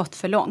människorna gått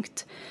för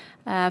långt.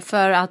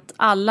 För att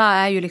alla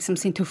är ju liksom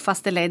sin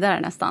tuffaste ledare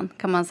nästan,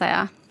 kan man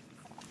säga.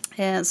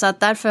 Så att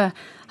därför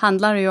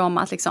handlar det ju om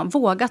att liksom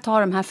våga ta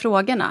de här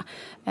frågorna.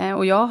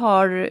 Och jag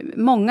har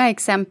många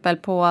exempel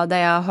på där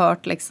jag har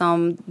hört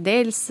liksom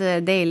dels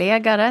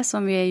delägare,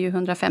 som vi är ju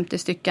 150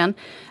 stycken,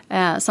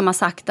 som har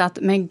sagt att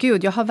men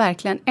gud, jag har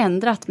verkligen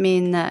ändrat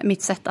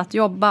mitt sätt att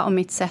jobba och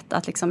mitt sätt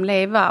att liksom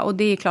leva. Och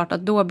det är klart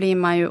att då blir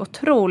man ju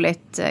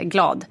otroligt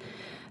glad.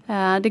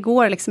 Det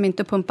går liksom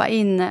inte att pumpa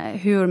in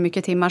hur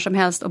mycket timmar som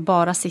helst och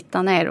bara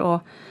sitta ner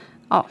och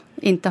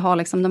inte ha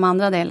liksom de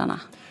andra delarna.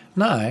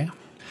 Nej.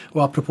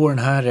 Och apropå den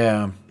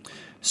här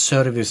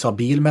service av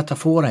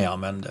bilmetaforen jag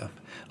använde.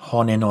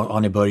 Har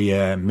ni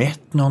börjat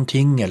mätt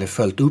någonting eller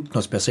följt upp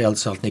något speciellt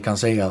så att ni kan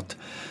säga att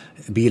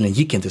bilen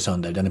gick inte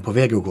sönder, den är på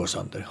väg att gå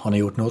sönder? Har ni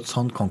gjort något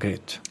sånt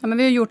konkret? Ja, men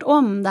vi har gjort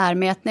om de här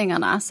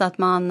mätningarna så att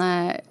man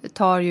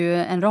tar ju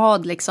en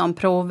rad liksom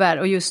prover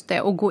och just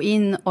det, och gå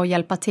in och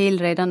hjälpa till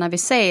redan när vi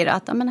säger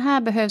att ja, men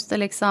här behövs det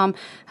liksom,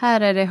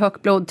 här är det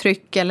högt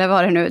blodtryck eller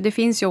vad det nu, det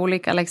finns ju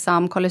olika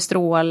liksom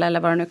kolesterol eller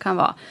vad det nu kan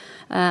vara.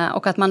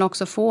 Och att man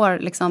också får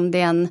liksom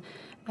den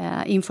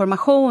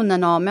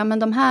informationen om ja, men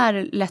de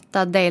här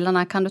lätta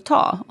delarna kan du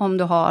ta om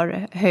du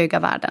har höga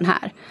värden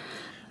här.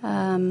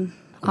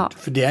 Ja.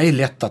 För det är ju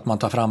lätt att man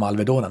tar fram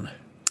Alvedonen.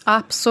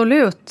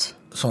 Absolut.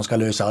 Som ska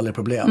lösa alla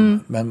problem.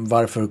 Men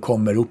varför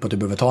kommer upp att du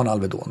behöver ta en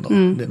Alvedon då?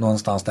 Det är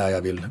någonstans där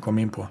jag vill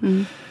komma in på.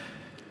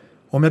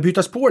 Om jag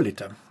byter spår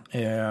lite.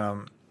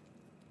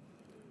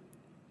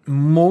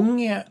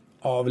 Många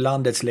av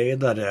landets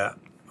ledare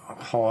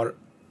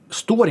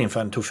står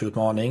inför en tuff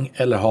utmaning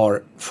eller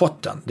har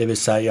fått den. Det vill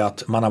säga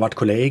att man har varit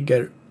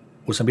kollegor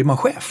och sen blir man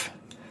chef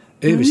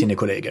över sina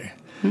kollegor.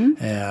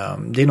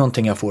 Det är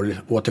någonting jag får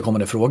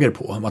återkommande frågor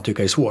på. Man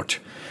tycker det är svårt.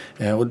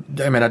 Och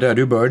jag menar,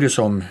 du började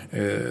som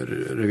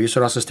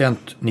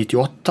revisorassistent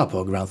 98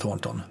 på Grant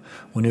Thornton.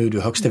 Och nu är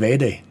du högste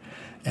vd.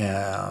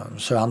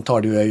 Så jag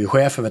antar du är ju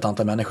chef över ett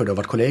antal människor du har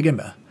varit kollegor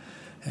med.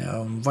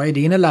 Vad är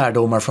dina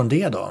lärdomar från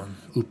det då?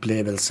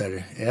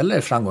 Upplevelser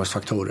eller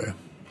framgångsfaktorer?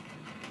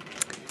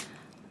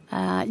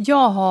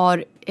 Jag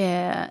har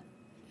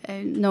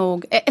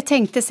jag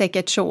tänkte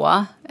säkert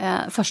så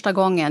första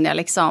gången jag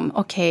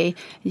liksom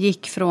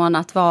gick från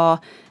att vara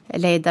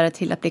ledare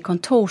till att bli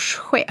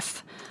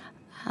kontorschef.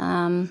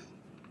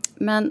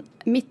 Men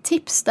mitt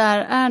tips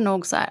där är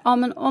nog så här, ja,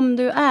 men om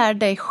du är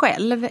dig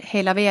själv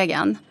hela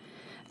vägen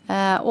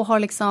och har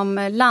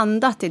liksom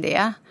landat i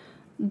det,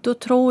 då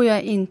tror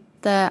jag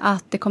inte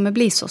att det kommer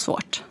bli så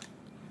svårt.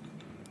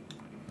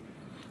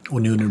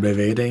 Och nu när du blev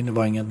vd, det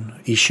var ingen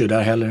issue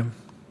där heller?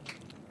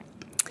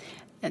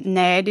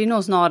 Nej, det är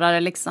nog snarare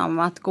liksom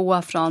att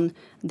gå från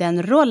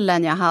den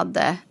rollen jag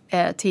hade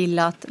till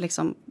att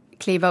liksom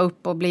kliva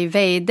upp och bli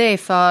vd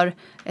för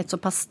ett så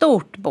pass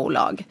stort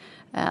bolag.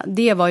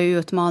 Det var ju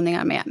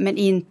utmaningar med,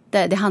 men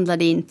det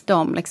handlade inte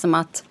om liksom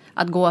att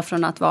gå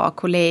från att vara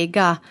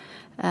kollega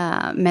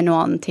med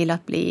någon till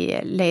att bli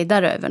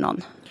ledare över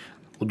någon.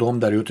 Och de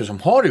där ute som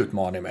har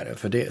utmaningar med det,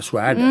 för det, så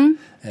är det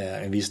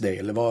en viss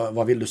del.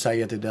 Vad vill du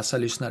säga till dessa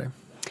lyssnare?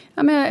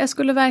 Ja, men jag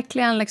skulle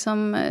verkligen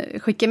liksom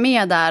skicka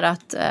med där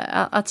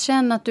att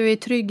känna att du är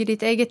trygg i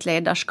ditt eget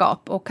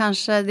ledarskap. Och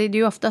kanske det är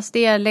ju oftast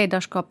det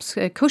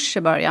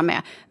ledarskapskurser börjar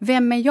med.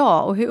 Vem är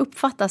jag och hur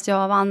uppfattas jag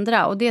av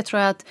andra? Och det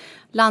tror jag att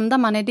landar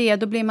man i det,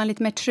 då blir man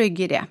lite mer trygg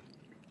i det.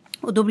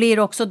 Och då blir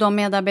också de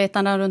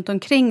medarbetarna runt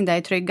omkring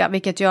dig trygga,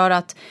 vilket gör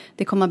att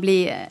det kommer att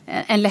bli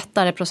en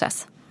lättare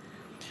process.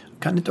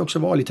 Kan det inte också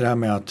vara lite det här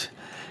med att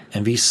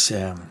en viss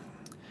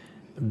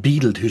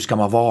bild, hur ska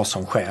man vara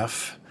som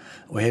chef?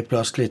 Och helt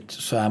plötsligt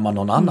så är man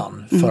någon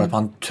annan. För att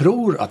man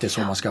tror att det är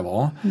så man ska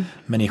vara.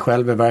 Men i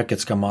själva verket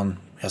ska man,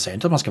 jag säger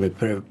inte att man ska bli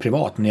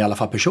privat, men i alla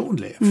fall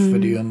personlig. För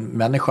det är ju en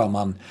människa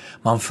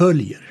man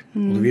följer. Och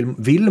då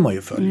vill man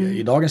ju följa.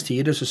 I dagens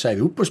tider så säger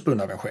vi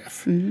uppåtspunna av en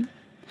chef.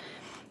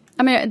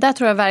 Ja, men där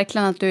tror jag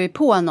verkligen att du är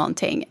på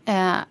någonting.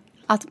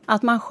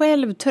 Att man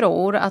själv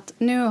tror att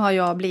nu har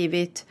jag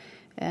blivit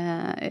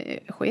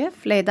chef,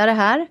 ledare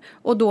här,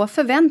 och då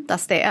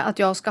förväntas det att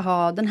jag ska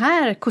ha den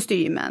här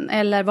kostymen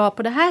eller vara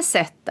på det här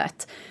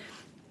sättet.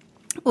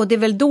 Och det är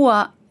väl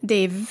då det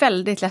är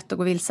väldigt lätt att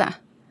gå vilse.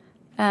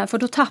 För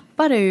då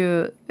tappar du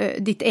ju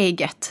ditt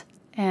eget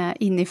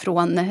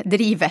inifrån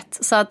drivet.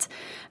 Så att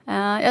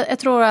jag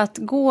tror att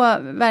gå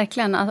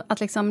verkligen att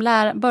liksom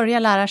börja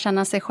lära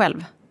känna sig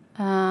själv.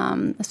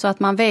 Så att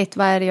man vet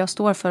vad är det jag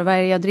står för, vad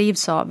är det jag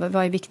drivs av,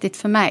 vad är viktigt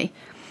för mig.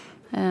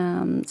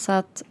 Så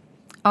att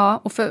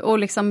ja, och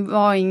liksom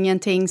var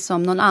ingenting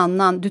som någon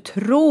annan, du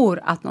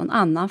tror att någon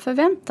annan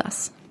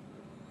förväntas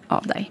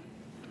av dig.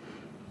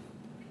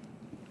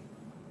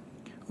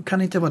 Och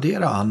kan inte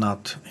värdera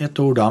annat. Ett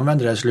ord du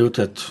använder i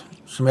slutet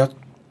som jag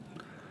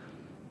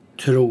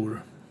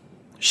tror,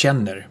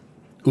 känner,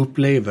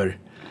 upplever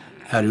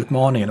är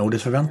utmaningen,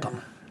 ordet förväntan.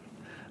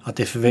 Att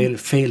det är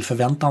fel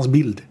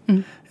förväntansbild.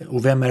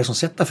 Och vem är det som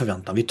sätter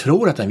förväntan? Vi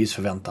tror att det är en viss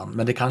förväntan,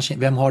 men det kanske,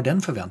 vem har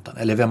den förväntan?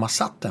 Eller vem har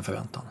satt den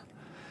förväntan?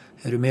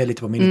 Är du med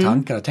lite på mina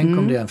tankar? Tänk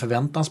om det är en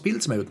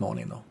förväntansbild som är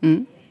utmaningen då?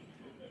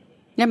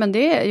 Ja, men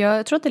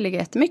jag tror att det ligger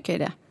jättemycket i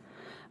det.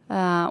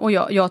 Och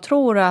jag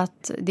tror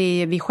att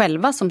det är vi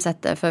själva som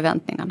sätter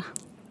förväntningarna.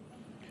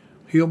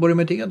 Hur jobbar du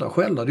med det då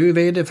själv då? Du är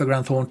vd för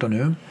Grant Thornton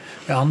nu.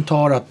 Jag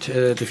antar att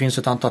det finns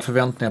ett antal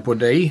förväntningar på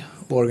dig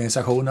och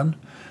organisationen.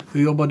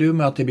 Hur jobbar du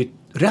med att det blir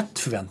rätt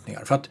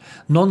förväntningar? För att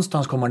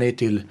någonstans kommer man ner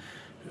till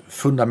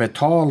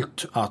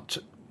fundamentalt att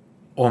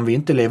om vi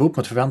inte lever upp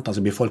mot förväntan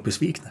så blir folk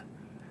besvikna.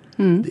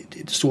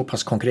 Det så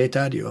pass konkret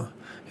är det ju.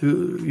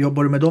 Hur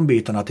jobbar du med de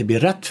bitarna att det blir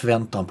rätt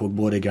förväntan på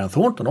både Grant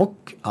Thornton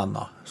och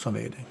Anna som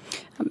vd?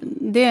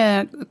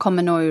 Det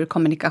kommer nog ur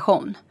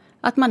kommunikation.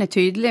 Att man är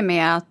tydlig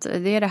med att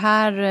det är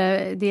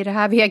det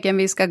här vägen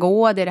vi ska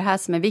gå, det är det här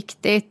som är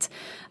viktigt.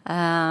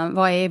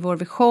 Vad är vår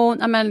vision?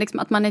 Ja, men liksom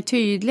att man är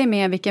tydlig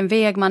med vilken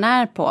väg man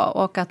är på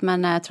och att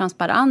man är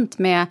transparent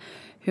med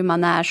hur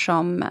man är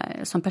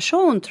som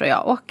person, tror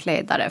jag, och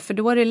ledare. För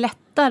då är det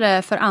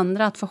lättare för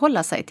andra att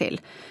förhålla sig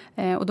till.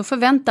 Och då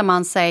förväntar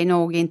man sig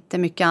nog inte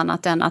mycket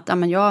annat än att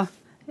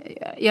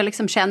jag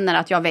liksom känner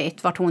att jag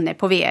vet vart hon är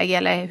på väg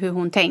eller hur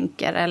hon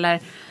tänker eller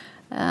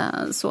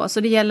så.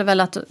 Så det gäller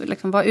väl att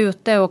liksom vara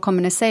ute och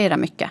kommunicera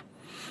mycket.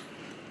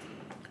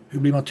 Hur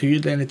blir man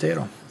tydlig enligt det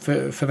då?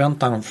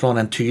 Förväntan från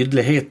en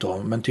tydlighet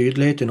då, men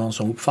tydlighet är någon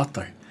som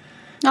uppfattar.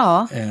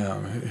 Ja.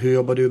 Hur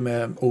jobbar du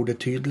med ordet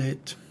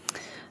tydlighet?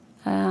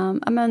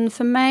 Men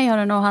för mig har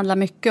det nog handlat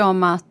mycket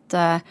om att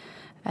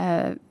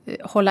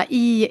hålla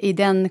i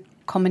den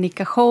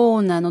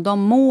kommunikationen och de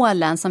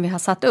målen som vi har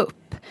satt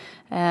upp.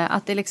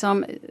 Att det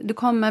liksom, du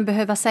kommer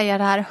behöva säga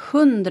det här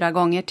 100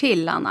 gånger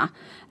till, Anna.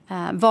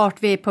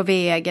 Vart vi är på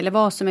väg eller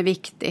vad som är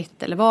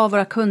viktigt eller vad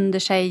våra kunder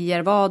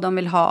säger, vad de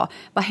vill ha,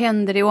 vad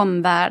händer i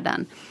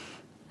omvärlden.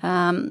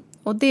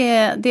 Och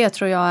det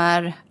tror jag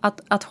är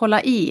att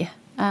hålla i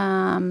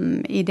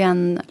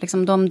den,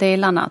 liksom, de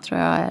delarna tror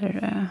jag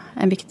är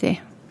en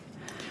viktig.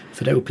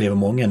 För det upplever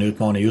många en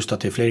utmaning just att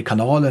det är fler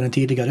kanaler än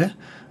tidigare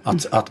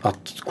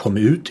att komma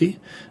ut i.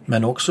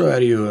 Men också är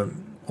det ju,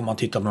 om man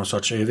tittar på någon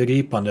sorts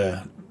övergripande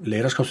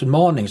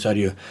ledarskapsutmaning, så är det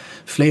ju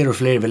fler och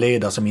fler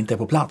ledare som inte är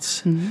på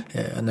plats.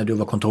 När du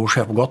var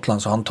kontorschef på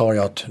Gotland så antar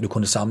jag att du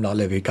kunde samla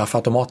alla vid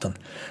kaffeautomaten.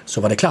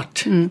 Så var det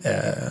klart.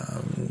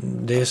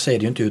 Det ser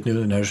det ju inte ut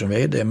nu när du som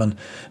vd, men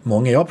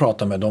många jag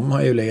pratar med, de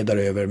har ju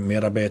ledare över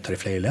medarbetare i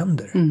fler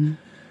länder.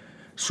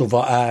 Så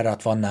vad är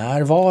att vara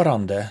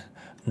närvarande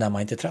när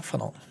man inte träffar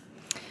någon?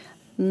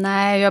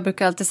 Nej, jag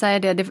brukar alltid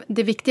säga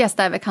det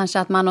viktigaste är väl kanske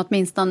att man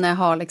åtminstone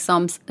har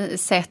liksom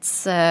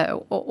setts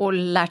och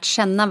lärt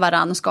känna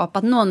varandra och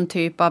skapat någon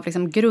typ av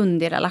liksom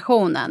grund i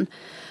relationen.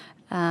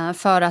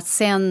 För att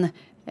sen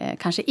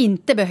kanske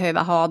inte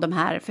behöva ha de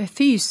här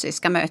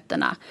fysiska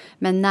mötena.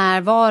 Men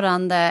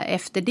närvarande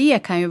efter det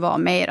kan ju vara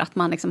mer att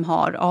man liksom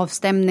har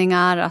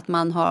avstämningar, att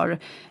man har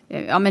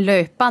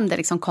löpande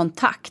liksom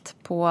kontakt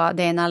på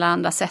det ena eller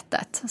andra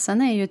sättet.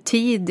 Sen är ju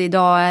tid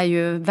idag är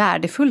ju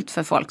värdefullt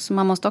för folk, så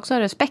man måste också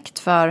ha respekt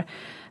för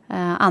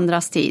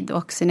andras tid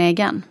och sin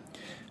egen.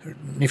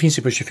 Ni finns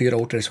ju på 24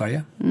 orter i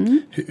Sverige.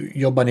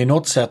 Jobbar ni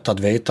något sätt att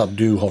veta att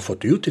du har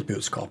fått ut ditt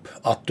budskap?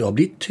 Att du har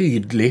blivit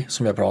tydlig,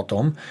 som jag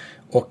pratade om,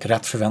 och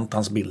rätt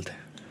förväntansbild?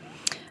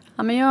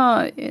 Ja, men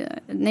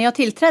när jag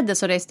tillträdde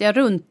så reste jag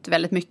runt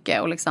väldigt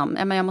mycket och liksom,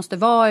 jag måste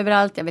vara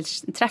överallt, jag vill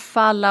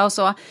träffa alla och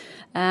så.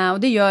 Och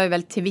det gör jag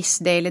väl till viss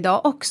del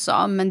idag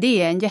också, men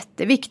det är en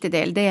jätteviktig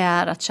del. Det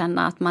är att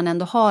känna att man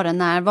ändå har en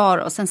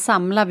närvaro. Och sen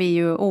samlar vi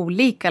ju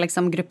olika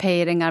liksom,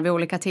 grupperingar vid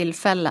olika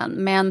tillfällen.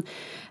 Men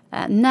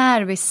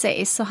när vi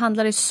ses så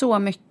handlar det så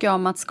mycket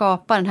om att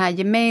skapa den här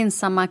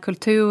gemensamma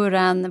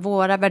kulturen,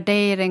 våra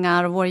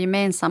värderingar och vår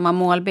gemensamma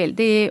målbild.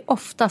 Det är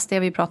oftast det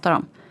vi pratar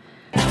om.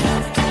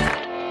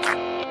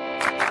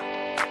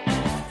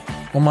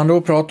 Om man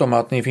då pratar om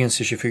att ni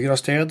finns i 24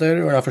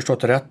 städer och jag har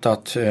förstått rätt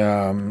att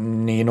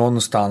ni är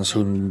någonstans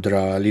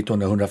lite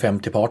under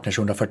 150 partners,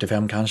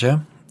 145 kanske?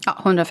 Ja,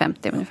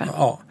 150 ungefär.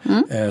 Ja,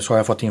 så har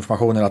jag fått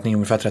informationen att ni är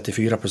ungefär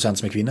 34%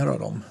 som är kvinnor av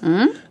dem.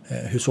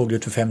 Hur såg det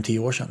ut för 5-10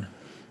 år sedan?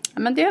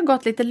 Men det har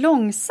gått lite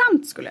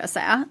långsamt skulle jag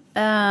säga.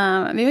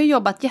 Vi har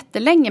jobbat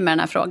jättelänge med den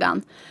här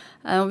frågan.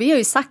 Och vi har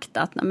ju sagt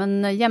att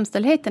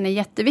jämställdheten är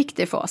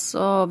jätteviktig för oss.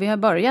 Och vi har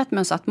börjat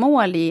med att sätta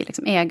mål i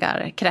liksom,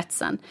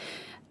 ägarkretsen.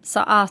 Så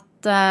att,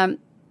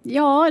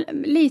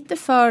 lite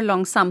för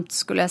långsamt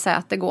skulle jag säga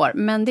att det går.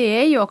 Men det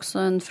är ju också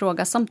en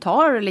fråga som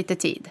tar lite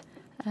tid.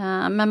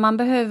 Men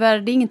det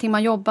är ingenting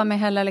man jobbar med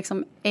heller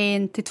liksom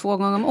 1 till 2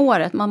 gånger om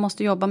året. Man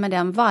måste jobba med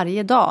den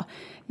varje dag.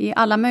 I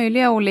alla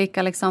möjliga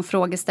olika liksom,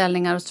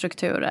 frågeställningar och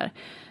strukturer.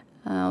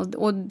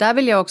 Och där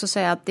vill jag också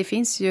säga att det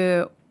finns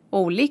ju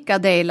olika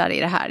delar i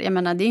det här. Jag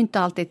menar, det är ju inte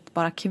alltid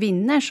bara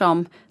kvinnor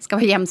som ska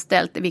vara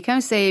jämställt. Vi kan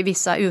ju se i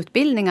vissa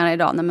utbildningar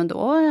idag, men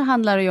då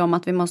handlar det ju om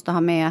att vi måste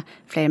ha med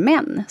fler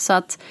män. Så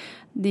att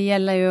det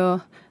gäller ju,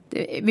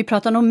 vi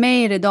pratar nog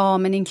mer idag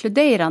om en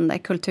inkluderande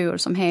kultur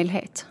som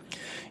helhet.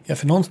 Ja,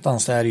 för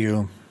någonstans är det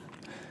ju,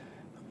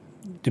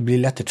 det blir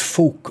lätt ett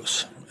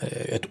fokus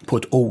på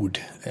ett ord.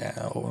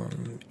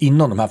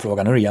 Inom de här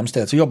frågorna, när det är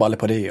jämställt så jobbar alla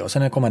på det och sen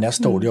när det kommer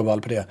nästa ord jobbar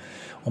alla på det.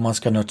 Om man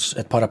ska nå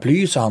ett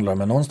paraply så handlar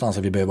det om någonstans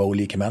att vi behöver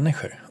olika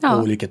människor och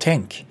olika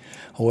tänk.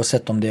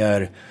 Oavsett om det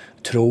är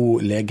tro,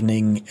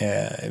 läggning,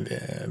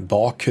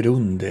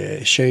 bakgrund,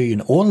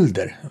 kön,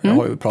 ålder.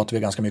 Det pratar vi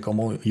ganska mycket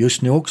om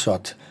just nu också,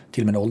 att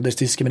till och med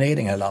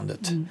åldersdiskriminering här i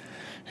landet.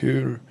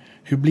 Hur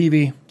blir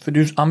vi, för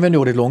du använder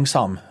ordet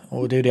långsam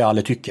och det är det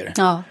alla tycker.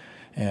 Ja.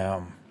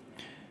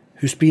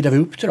 Hur speedar vi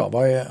upp det då?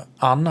 Vad är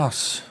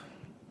Annas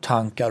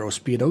tankar att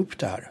speeda upp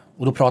det här?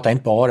 Och då pratar jag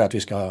inte bara att vi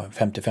ska ha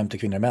 50-50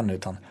 kvinnor och män,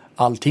 utan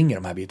allting i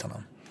de här bitarna.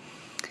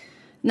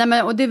 Nej,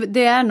 men och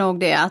det är nog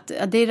det att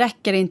det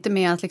räcker inte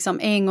med att liksom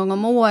 1 gång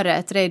om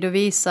året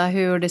redovisa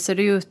hur det ser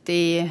ut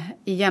i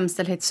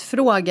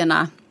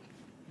jämställdhetsfrågorna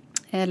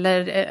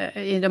eller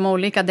i de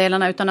olika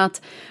delarna, utan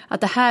att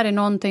det här är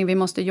någonting vi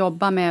måste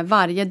jobba med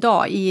varje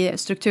dag i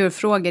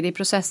strukturfrågor, i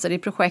processer, i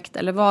projekt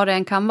eller vad det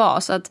än kan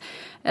vara. Så att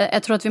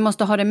jag tror att vi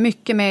måste ha det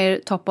mycket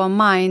mer top of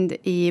mind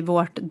i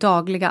vårt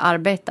dagliga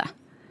arbete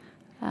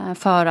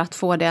för att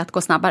få det att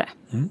gå snabbare.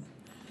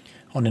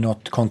 Har ni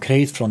något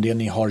konkret från det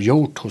ni har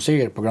gjort hos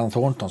er på Grant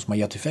Thornton som har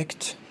gett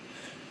effekt?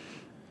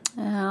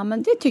 Ja,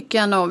 men det tycker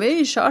jag nog. Vi har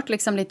ju kört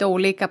liksom lite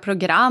olika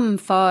program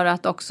för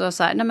att också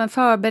så här,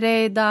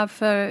 förbereda.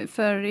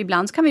 För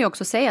ibland kan vi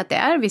också säga att det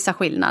är vissa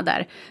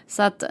skillnader.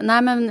 Så att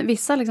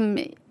vissa liksom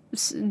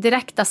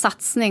direkta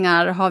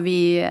satsningar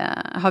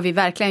har vi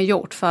verkligen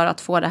gjort för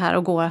att få det här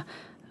att gå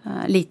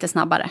lite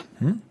snabbare.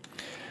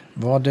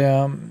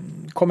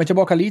 Kommer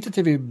tillbaka lite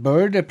till vi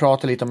började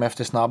prata lite om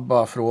efter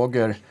snabba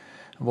frågor.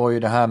 Var ju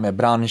det här med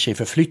bransch i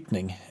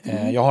förflyttning.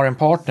 Jag har en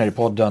partner i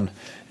podden,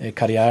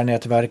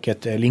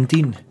 karriärnätverket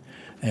LinkedIn,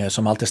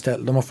 som alltid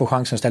de har fått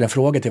chansen att ställa en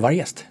fråga till varje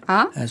gäst.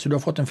 Så du har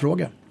fått en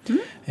fråga.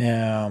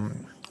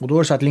 Och då är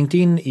det så att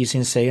LinkedIn i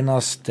sin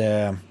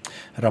senaste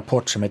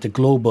rapport som heter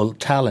Global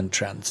Talent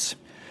Trends,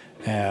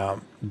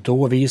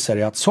 då visar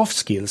det att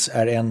soft skills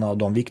är en av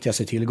de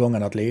viktigaste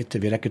tillgångarna att leta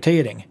vid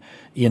rekrytering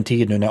i en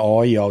tid nu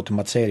när AI och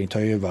automatisering tar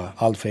över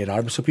allt fler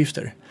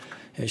arbetsuppgifter.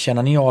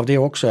 Känner ni av det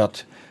också,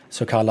 att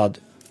så kallad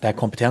det här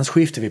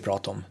kompetensskiftet vi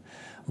pratar om?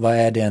 Vad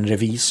är det en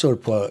revisor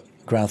på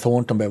Grant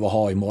Thornton behöver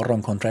ha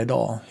imorgon kontra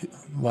idag?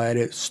 Vad är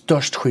det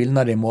störst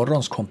skillnad i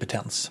morgons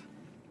kompetens?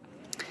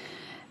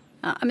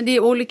 Ja, men det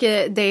är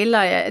olika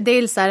delar.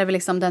 Dels är det väl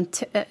liksom den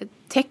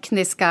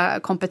tekniska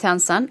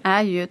kompetensen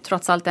är ju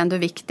trots allt ändå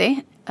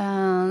viktig.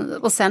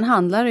 Och sen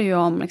handlar det ju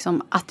om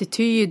liksom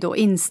attityd och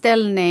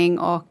inställning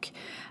och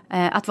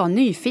att vara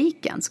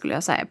nyfiken skulle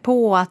jag säga.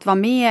 På att vara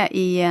med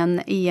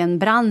i en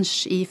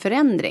bransch i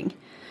förändring.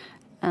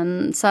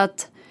 Så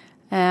att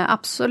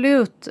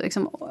absolut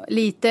liksom,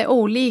 lite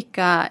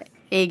olika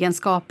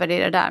egenskaper i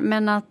det där.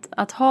 Men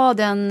att ha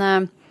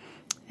den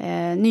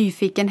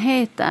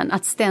nyfikenheten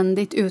att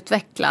ständigt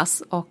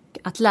utvecklas och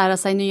att lära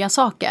sig nya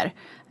saker.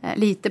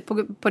 Lite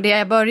på det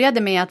jag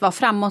började med att vara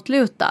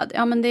framåtlutad.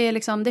 Ja, men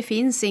det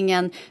finns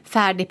ingen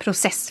färdig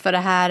process för det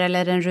här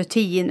eller en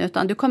rutin,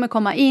 utan du kommer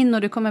komma in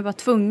och du kommer vara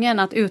tvungen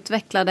att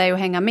utveckla dig och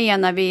hänga med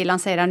när vi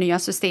lanserar nya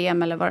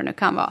system eller vad det nu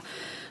kan vara.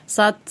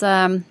 Så att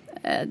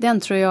den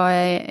tror jag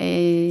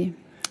är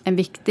en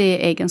viktig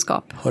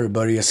egenskap. Har du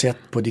börjat se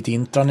på ditt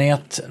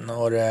intranät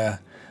några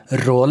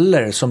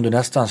roller som du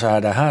nästan så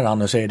här, det här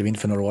annonserade vi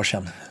inte för några år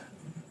sedan?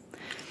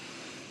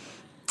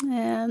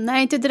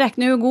 Nej, inte direkt.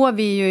 Nu går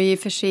vi ju i och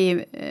för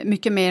sig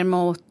mycket mer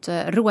mot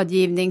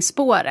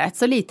rådgivningsspåret.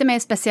 Så lite mer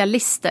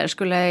specialister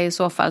skulle jag i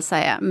så fall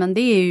säga. Men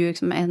det är ju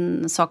liksom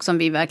en sak som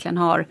vi verkligen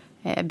har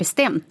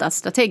bestämt. Att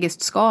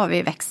strategiskt ska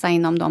vi växa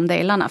inom de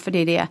delarna. För det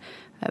är det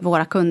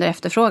våra kunder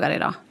efterfrågar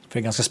idag. För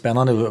det är ganska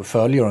spännande att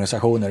följa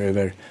organisationer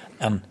över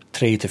en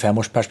 3-5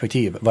 års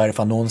perspektiv. Vad är det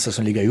för annonser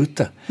som ligger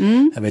ute?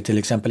 Jag vet till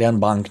exempel en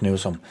bank nu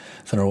som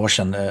för några år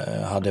sedan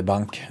hade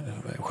bank,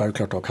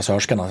 självklart då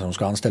kassörskorna som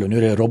ska anställa. Nu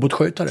är det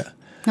robotskötare.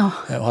 Ja.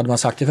 Och hade man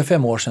sagt det för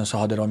 5 år sedan så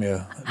hade de ju,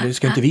 det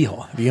ska inte vi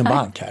ha, vi är en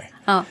bank här.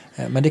 Ja.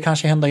 Men det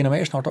kanske händer inom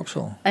er snart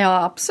också.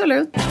 Ja,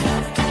 absolut.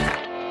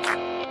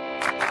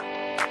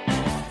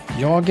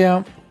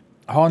 Jag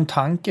har en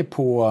tanke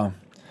på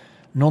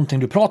någonting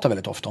du pratar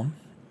väldigt ofta om.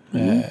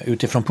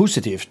 Utifrån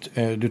positivt.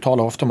 Du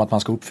talar ofta om att man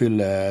ska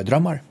uppfylla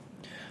drömmar.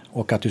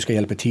 Och att du ska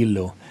hjälpa till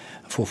och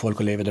få folk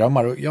att leva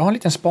drömmar. Och jag har en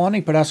liten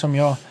spaning på det som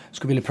jag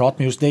skulle vilja prata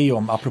med just dig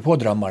om apropå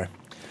drömmar.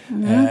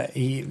 Om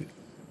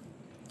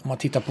man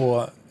tittar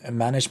på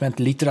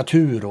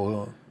managementlitteratur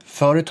och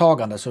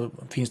företagande så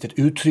finns det ett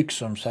uttryck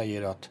som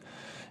säger att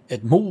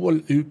ett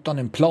mål utan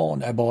en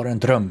plan är bara en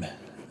dröm.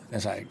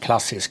 En sån här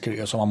klassisk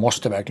som man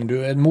måste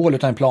verkligen. Ett mål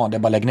utan en plan, det är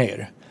bara lägg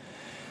ner.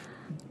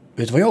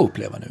 Vet du vad jag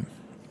upplever nu?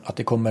 Att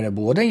det kommer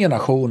både en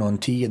generation och en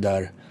tid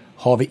där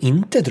har vi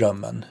inte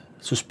drömmen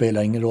så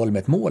spelar ingen roll med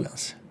ett mål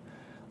ens.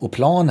 Och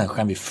planen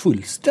kan vi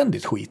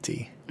fullständigt skit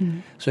i.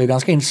 Så det är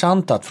ganska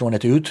intressant att från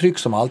ett uttryck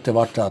som alltid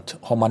varit att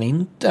har man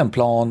inte en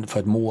plan för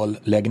ett mål,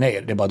 lägg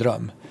ner, det är bara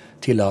dröm.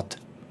 Till att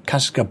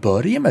kanske ska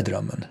börja med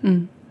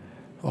drömmen.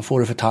 Vad får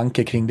du för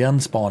tanke kring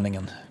den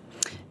spaningen?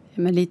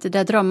 Men lite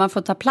där drömmar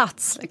får ta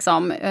plats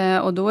liksom.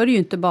 Och då är det ju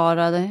inte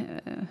bara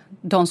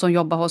de som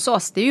jobbar hos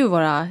oss. Det är ju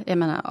våra, jag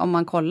menar, om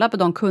man kollar på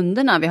de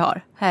kunderna vi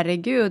har.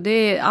 Herregud,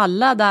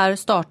 alla där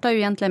startar ju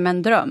egentligen med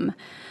en dröm.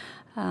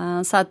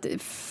 Så att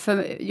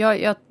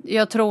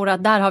jag tror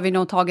att där har vi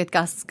nog tagit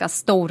ganska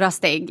stora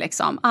steg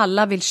liksom.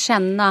 Alla vill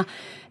känna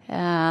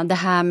det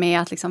här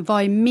med att liksom,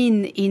 vad är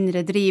min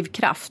inre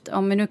drivkraft?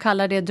 Om vi nu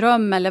kallar det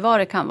dröm eller vad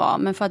det kan vara.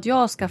 Men för att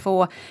jag ska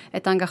få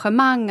ett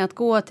engagemang att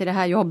gå till det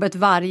här jobbet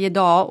varje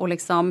dag och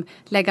liksom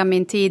lägga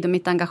min tid och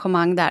mitt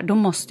engagemang där. Då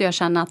måste jag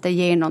känna att det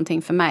ger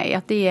någonting för mig.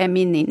 Att det är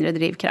min inre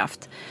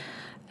drivkraft.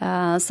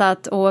 Så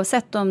att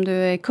oavsett om du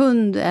är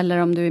kund eller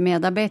om du är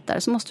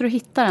medarbetare så måste du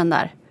hitta den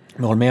där.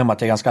 Jag håller med om att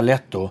det är ganska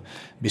lätt att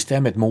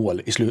bestämma ett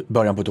mål i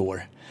början på ett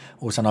år.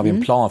 Och sen har vi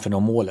en plan för att nå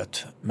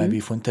målet. Men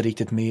vi får inte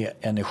riktigt med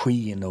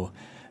energin och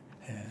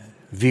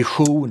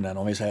visionen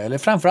om vi säger. Eller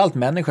framförallt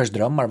människors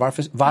drömmar.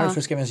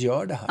 Varför ska vi ens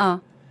göra det här? Ja.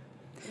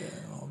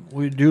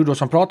 Och du då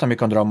som pratar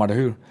mycket om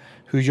drömmar.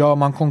 Hur gör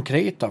man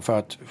konkreta för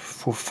att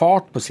få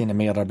fart på sina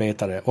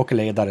medarbetare och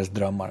ledares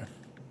drömmar?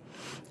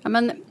 Ja,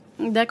 men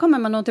där kommer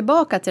man nog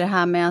tillbaka till det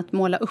här med att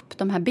måla upp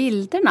de här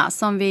bilderna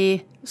som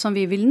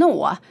vi vill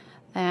nå.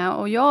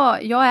 Och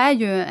jag är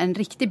ju en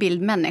riktig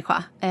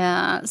bildmänniska.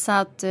 Så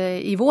att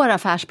i vår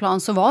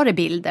affärsplan så var det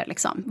bilder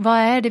liksom. Vad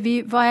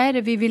är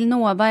det vi vill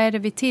nå? Vad är det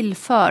vi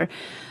tillför?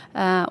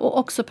 Och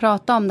också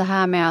prata om det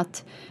här med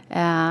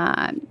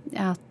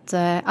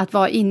att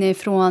vara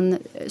inifrån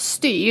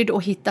styrd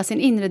och hitta sin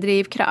inre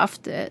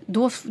drivkraft.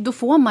 Då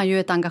får man ju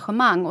ett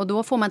engagemang och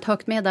då får man ett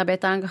högt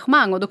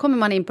medarbetarengagemang. Och då kommer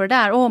man in på det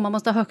där. Man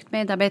måste ha högt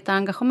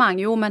medarbetarengagemang.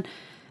 Jo, men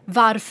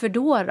varför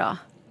då?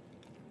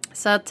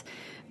 Så att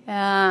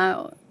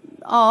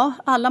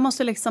alla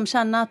måste liksom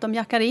känna att de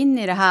jackar in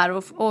i det här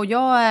och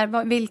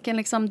vilken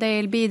liksom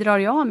del bidrar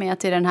jag med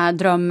till den här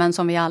drömmen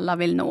som vi alla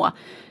vill nå.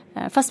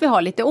 Fast vi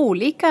har lite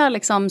olika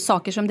liksom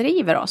saker som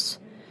driver oss.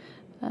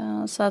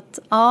 Så att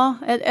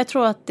jag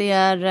tror att det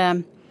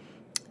är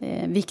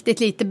viktigt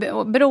lite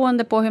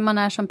beroende på hur man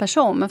är som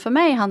person. Men för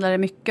mig handlar det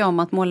mycket om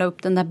att måla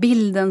upp den där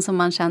bilden som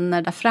man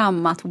känner där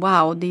fram att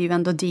wow, det är ju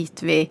ändå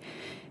dit vi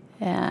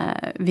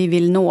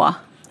vill nå.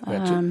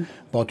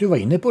 Vad du var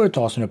inne på ett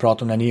tag som du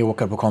pratade om när ni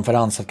åker på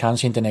konferens, att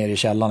kanske inte ner i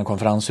källaren,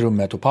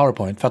 konferensrummet och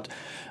PowerPoint, för att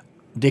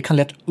det kan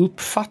lätt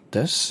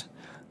uppfattas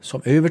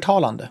som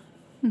övertalande.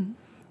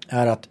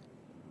 Är att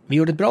vi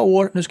gjorde ett bra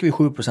år, nu ska vi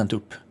 7%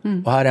 upp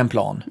och här är en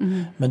plan.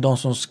 Men de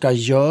som ska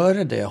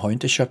göra det har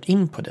inte köpt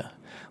in på det.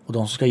 Och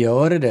de som ska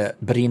göra det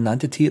brinner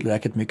inte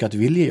tillräckligt mycket att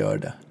vilja göra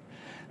det.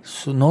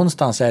 Så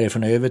någonstans är det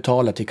från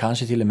övertalet till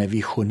kanske till och med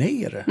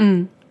visionera.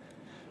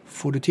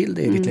 får du till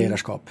det i ditt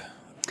ledarskap?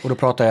 Och då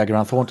pratar jag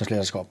Grant Thorntons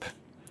ledarskap.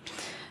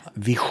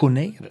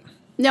 Visionera.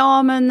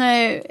 Ja, men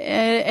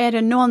är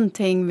det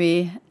någonting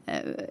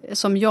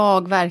som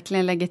jag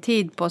verkligen lägger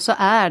tid på, så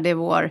är det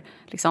vår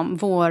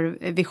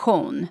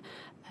vision.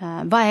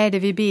 Vad är det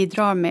vi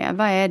bidrar med?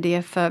 Vad är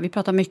det för, vi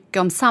pratar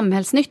mycket om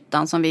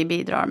samhällsnyttan som vi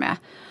bidrar med.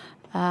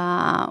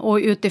 Och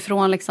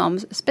utifrån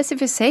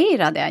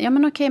specificera det. Ja,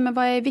 men okej, men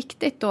vad är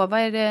viktigt då?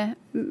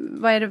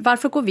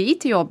 Varför går vi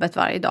till jobbet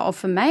varje dag? Och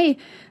för mig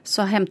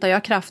så hämtar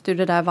jag kraft ur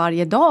det där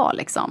varje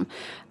dag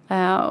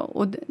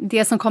och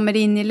det som kommer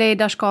in i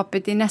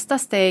ledarskapet i nästa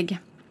steg,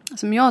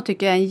 som jag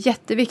tycker är en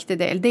jätteviktig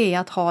del, det är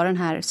att ha den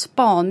här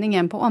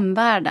spaningen på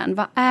omvärlden.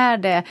 Vad är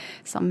det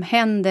som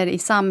händer i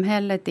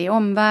samhället, i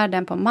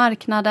omvärlden, på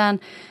marknaden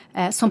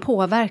som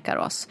påverkar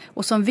oss?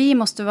 Och som vi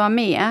måste vara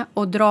med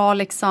och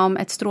dra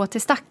ett strå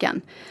till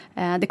stacken.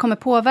 Det kommer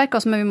påverka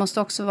oss, men vi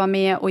måste också vara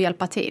med och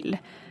hjälpa till.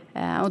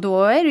 Och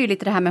då är det ju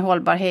lite det här med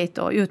hållbarhet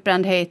och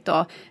utbrändhet.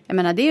 Och, jag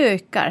menar, det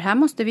ökar. Här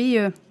måste vi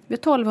har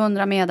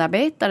 1200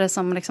 medarbetare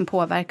som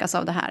påverkas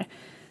av det här.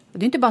 Och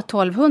det är inte bara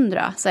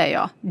 1200, säger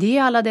jag. Det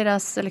är alla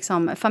deras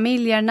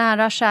familjer,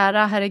 nära,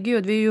 kära.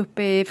 Herregud, vi är ju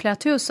uppe i flera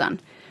tusen.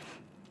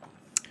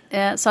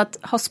 Så att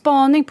ha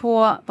spaning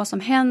på vad som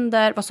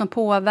händer, vad som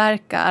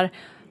påverkar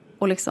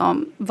och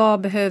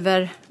vad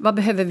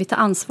behöver vi ta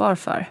ansvar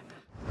för.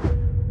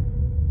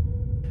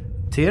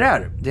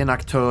 TRR, det är en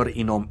aktör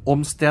inom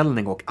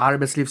omställning och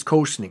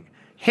arbetslivscoachning,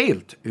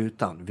 helt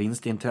utan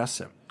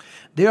vinstintresse.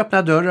 Det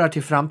öppnar dörrar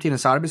till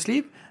framtidens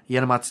arbetsliv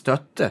genom att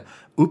stötta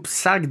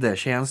uppsagda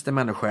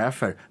tjänstemän och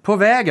chefer på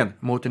vägen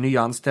mot en ny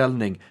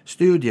anställning,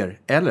 studier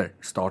eller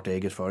starta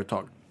eget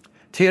företag.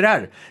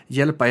 TRR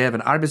hjälper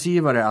även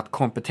arbetsgivare att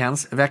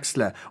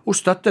kompetensväxla och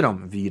stötta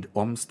dem vid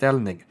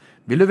omställning.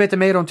 Vill du veta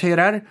mer om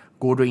TRR?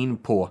 Går du in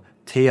på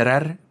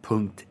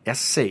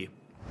trr.se.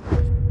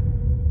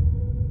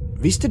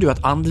 Visste du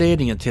att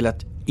anledningen till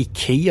att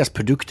Ikeas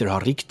produkter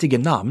har riktiga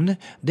namn,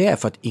 det är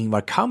för att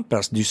Ingvar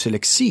Kamprads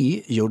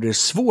dyslexi gjorde det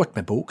svårt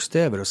med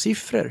bokstäver och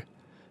siffror?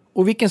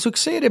 Och vilken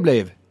succé det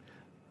blev!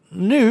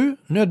 Nu,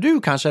 när du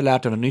kanske har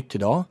lärt dig något nytt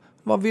idag,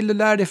 vad vill du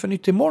lära dig för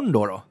nytt imorgon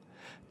då?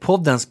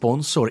 Poddens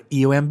sponsor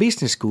IOM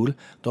Business School,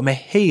 de är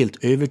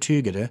helt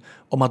övertygade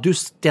om att du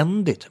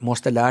ständigt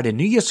måste lära dig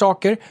nya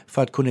saker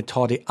för att kunna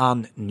ta dig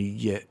an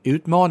nya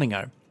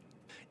utmaningar.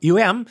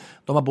 IOM,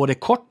 de har både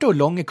korta och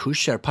långa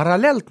kurser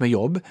parallellt med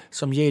jobb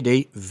som ger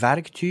dig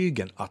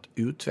verktygen att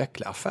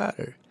utveckla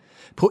affärer.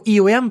 På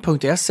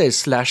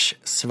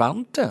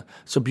iom.se/Svante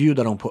så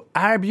bjuder de på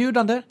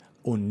erbjudande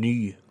och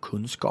ny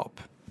kunskap.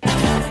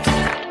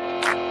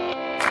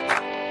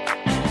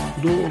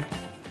 Då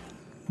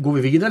går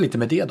vi vidare lite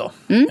med det då.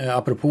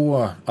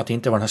 Apropå att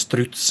inte vara den här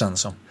strutsen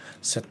som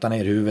sätter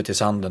ner huvudet i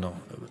sanden och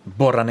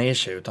borrar ner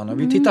sig, utan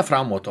vi tittar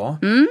framåt då.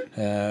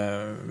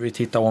 Vi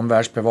tittar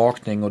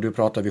omvärldsbevakning och du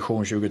pratar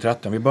vision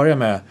 2030. Vi börjar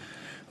med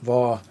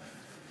vad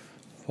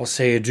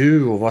säger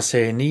du och vad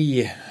säger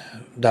ni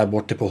där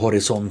borta på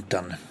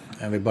horisonten?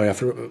 Vi börjar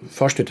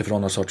först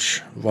utifrån någon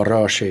sorts vad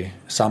rör sig i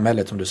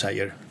samhället som du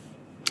säger.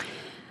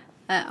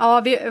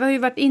 Ja, vi har ju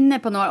varit inne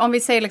på några, om vi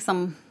säger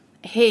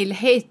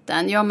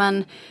helheten. Ja,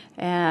 men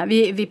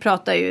vi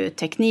pratar ju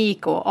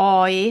teknik och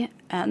AI.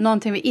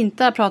 Någonting vi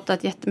inte har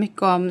pratat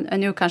jättemycket om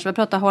nu, kanske vi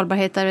pratar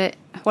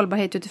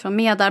hållbarhet utifrån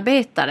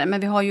medarbetare, men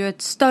vi har ju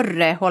ett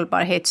större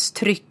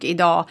hållbarhetstryck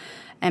idag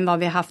än vad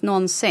vi har haft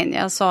någonsin.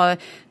 Jag sa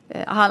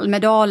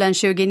Almedalen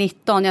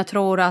 2019, jag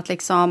tror att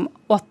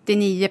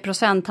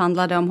 89%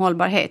 handlade om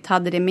hållbarhet,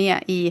 hade det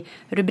med i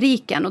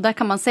rubriken. Och där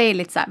kan man säga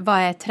lite så här, vad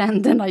är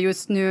trenderna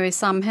just nu i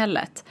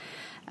samhället?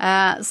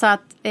 Så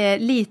att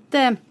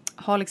lite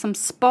ha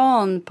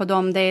span på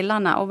de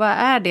delarna. Och vad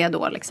är det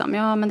då?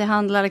 Ja, men det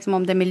handlar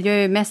om det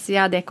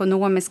miljömässiga, det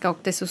ekonomiska och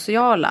det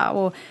sociala.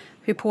 Och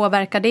hur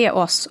påverkar det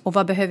oss? Och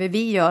vad behöver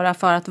vi göra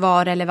för att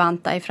vara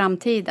relevanta i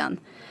framtiden?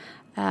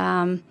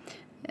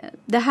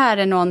 Det här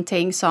är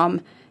någonting som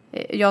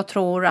jag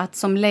tror att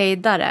som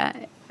ledare,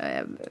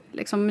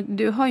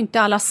 du har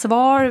inte alla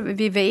svar,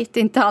 vi vet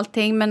inte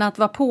allting, men att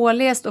vara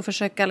påläst och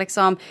försöka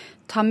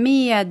ta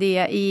med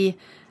det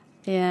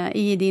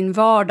i din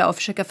vardag och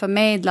försöka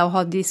förmedla och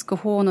ha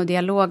diskussion och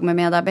dialog med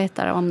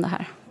medarbetare om det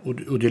här.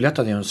 Och det är lätt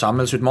att det är en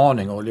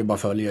samhällsutmaning och det är bara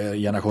följa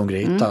generation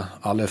Greta.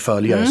 Alla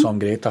följare som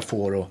Greta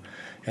får, och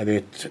jag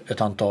vet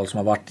ett antal som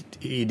har varit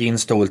i din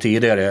stol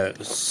tidigare,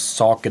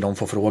 saker de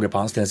får frågor på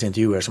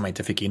anställningsintervjuer som man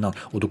inte fick innan,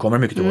 och då kommer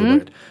det mycket till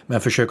hållbarhet.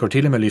 Men försöker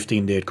till och med lyfta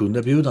in det i ett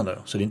kunderbjudande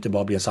så det inte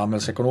bara blir en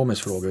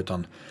samhällsekonomisk fråga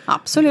utan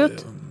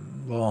absolut.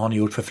 Vad har ni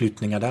gjort för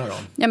flyttningar där då?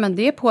 Ja, men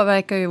det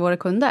påverkar ju våra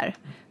kunder.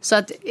 Så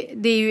att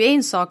det är ju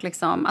en sak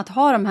att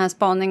ha de här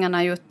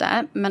spaningarna ute,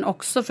 men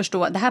också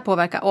förstå att det här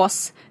påverkar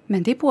oss,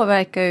 men det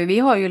påverkar ju, vi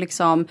har ju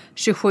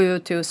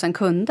 27 000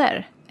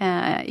 kunder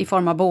i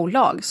form av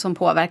bolag som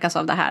påverkas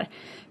av det här.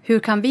 Hur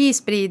kan vi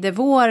sprida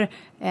vår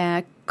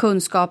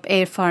kunskap,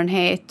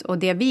 erfarenhet och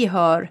det vi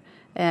hör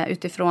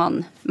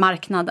utifrån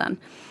marknaden?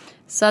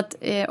 Så att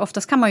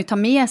oftast kan man ju ta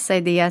med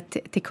sig det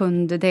till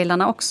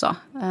kunddelarna också.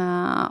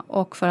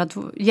 Och för att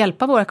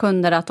hjälpa våra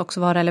kunder att också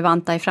vara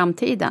relevanta i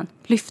framtiden.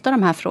 Lyfta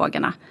de här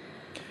frågorna.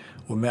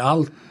 Och med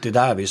allt det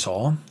där vi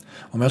sa,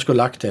 om jag skulle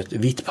lagt ett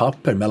vitt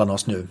papper mellan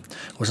oss nu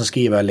och så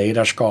skriver jag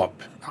ledarskap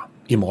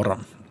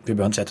imorgon. Vi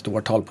behöver inte sätta ett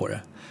årtal på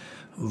det.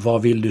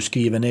 Vad vill du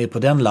skriva ner på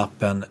den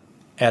lappen?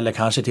 Eller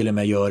kanske till och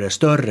med göra det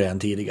större än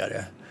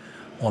tidigare.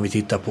 Om vi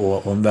tittar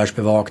på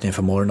omvärldsbevakning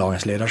för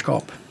morgondagens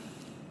ledarskap.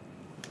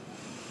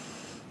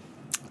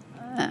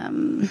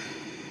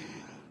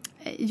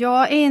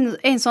 Ja,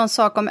 en sån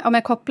sak, om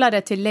jag kopplar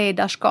det till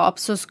ledarskap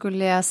så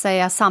skulle jag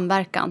säga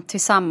samverkan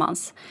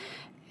tillsammans.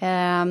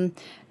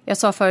 Jag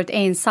sa förut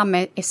ensam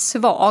är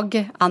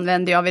svag,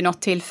 använde jag vid något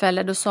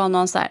tillfälle. Då sa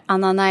någon så här,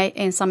 Anna nej,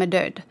 ensam är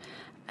död.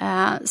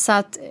 Så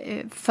att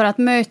för att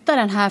möta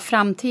den här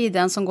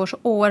framtiden som går så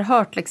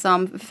oerhört,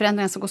 liksom,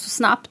 förändringar som går så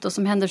snabbt och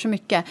som händer så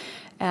mycket,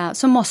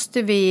 så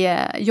måste vi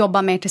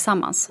jobba mer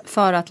tillsammans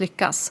för att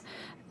lyckas.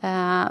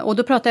 Och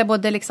då pratar jag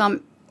både liksom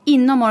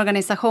inom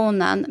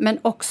organisationen men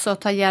också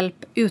ta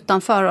hjälp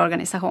utanför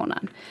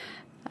organisationen.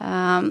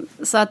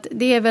 Så att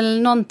det är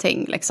väl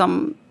någonting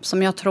liksom,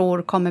 som jag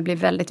tror kommer bli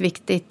väldigt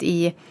viktigt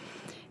i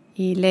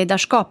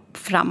ledarskap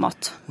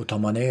framåt. Och tar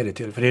man ner det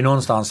till, för det är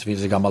någonstans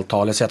finns ett gammalt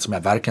talesätt som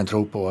jag verkligen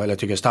tror på, eller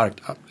tycker är starkt,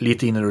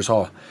 lite innan du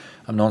sa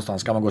att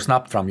någonstans ska man gå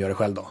snabbt fram, gör det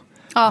själv då.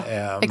 Ja,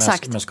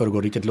 exakt. Men ska du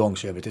gå riktigt långt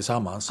så gör vi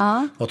tillsammans.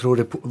 Ja. Vad tror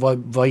du,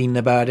 vad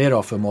innebär det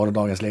då för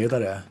morgondagens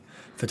ledare?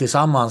 För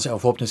tillsammans, ja,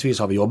 förhoppningsvis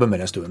har vi jobbat med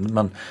det en stund,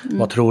 men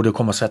vad tror du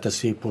kommer sätta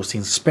sig på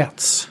sin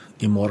spets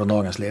i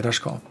morgondagens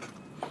ledarskap?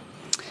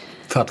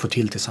 För att få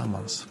till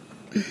tillsammans.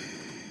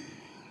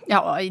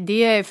 Ja,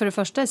 det, för det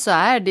första så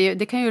är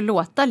det kan ju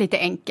låta lite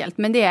enkelt,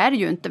 men det är det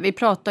ju inte. Vi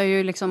pratar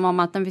ju liksom om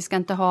att vi ska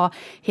inte ha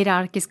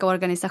hierarkiska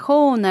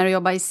organisationer och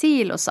jobba i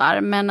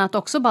silosar, men att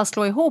också bara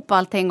slå ihop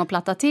allting och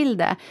platta till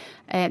det.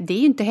 Det är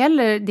ju inte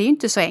heller, det är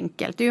inte så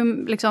enkelt. Det är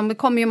ju liksom, det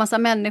kommer ju massa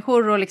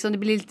människor och liksom det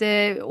blir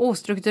lite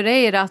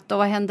ostrukturerat och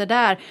vad händer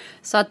där?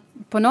 Så att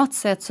på något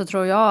sätt så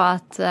tror jag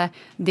att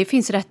det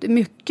finns rätt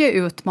mycket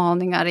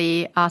utmaningar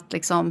i att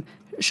liksom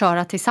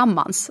köra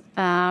tillsammans.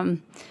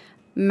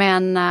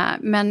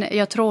 Men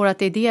jag tror att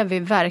det är det vi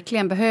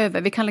verkligen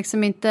behöver. Vi kan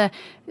liksom inte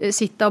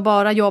sitta och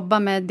bara jobba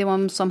med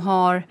de som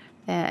har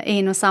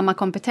en och samma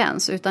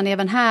kompetens. Utan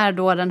även här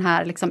då den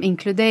här liksom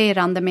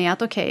inkluderande med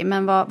att okej,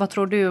 men vad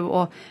tror du?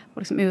 Och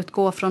liksom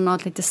utgå från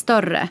något lite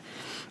större.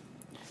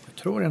 Jag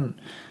tror en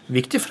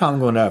viktig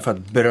framgång där, för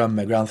att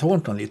berömma Grant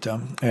Thornton lite.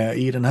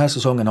 I den här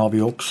säsongen har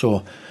vi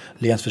också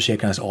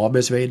Länsförsäkringens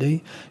ABs vd.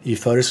 I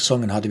förra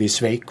säsongen hade vi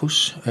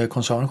Sveikos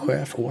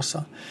koncernchef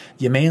Åsa.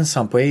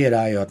 Gemensamt på er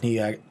är ju att ni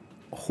är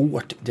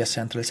hårt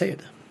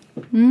decentraliserade.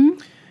 Mm.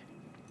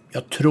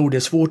 Jag tror det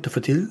är svårt att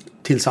få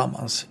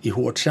tillsammans i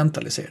hårt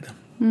centraliserade.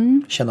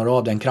 Känner du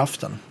av den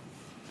kraften?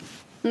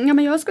 Ja,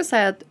 men jag skulle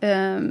säga att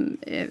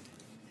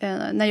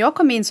när jag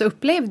kom in så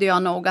upplevde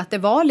jag nog att det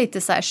var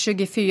lite så här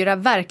 24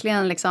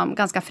 verkligen liksom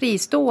ganska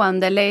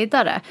fristående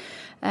ledare.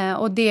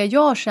 Och det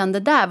jag kände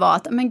där var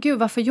att, men gud,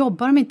 varför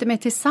jobbar de inte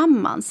med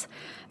tillsammans?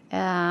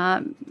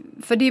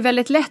 För det är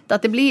väldigt lätt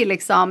att det blir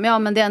liksom, ja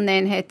men den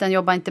enheten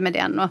jobbar inte med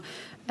den.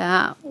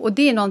 Och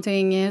det är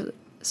någonting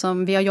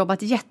som vi har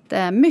jobbat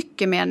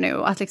jättemycket med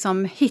nu. Att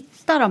liksom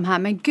hitta de här,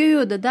 men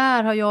gud, det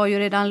där har jag ju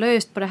redan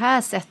löst på det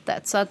här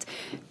sättet. Så att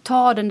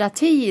ta den där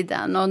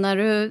tiden. Och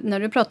när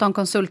du pratar om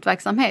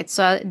konsultverksamhet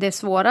så är det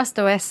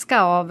svåraste att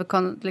äska av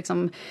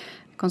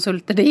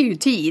konsulter, det är ju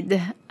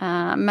tid.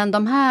 Men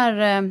de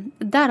här,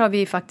 där har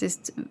vi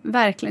faktiskt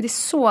verkligen, det är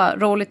så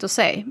roligt att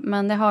se.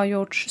 Men det har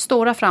gjorts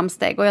stora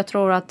framsteg och jag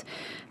tror att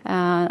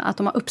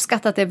de har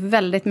uppskattat det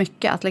väldigt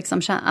mycket. Att,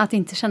 liksom, att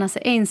inte känna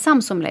sig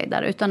ensam som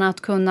ledare utan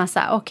att kunna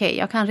säga okej,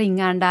 jag kan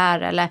ringa den där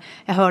eller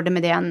jag hörde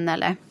med den.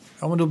 Eller...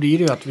 Ja, men då blir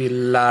det ju att vi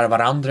lär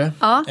varandra.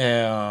 Ja.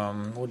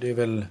 Och det är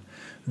väl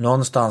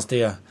någonstans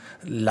det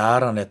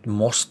lärandet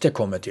måste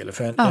komma till.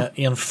 För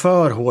en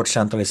för hårt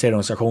centraliserad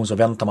organisation så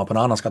väntar man på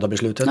någon annan ska ta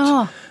beslutet.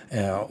 Ja.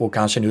 Och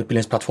kanske en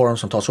utbildningsplattform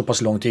som tar så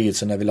pass lång tid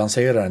sen när vi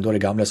lanserar den, då är det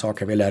gamla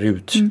saker vi lär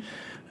ut.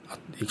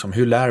 Liksom,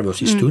 hur lär vi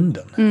oss i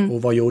stunden?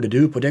 Och vad gjorde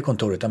du på det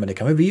kontoret? Ja, men det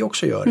kan väl vi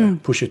också göra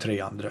på 23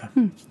 andra.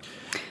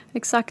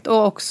 Exakt,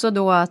 och också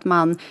då att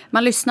man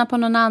lyssnar på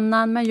någon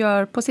annan men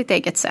gör på sitt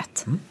eget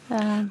sätt.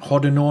 Har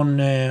du någon,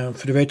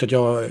 för du vet att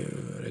jag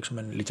liksom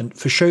en liten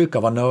försök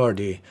att vara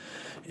nördig,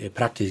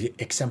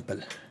 praktiskt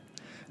exempel.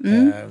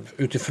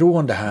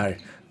 Utifrån det här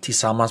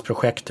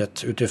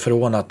tillsammansprojektet,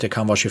 utifrån att det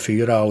kan vara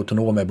 24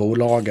 autonoma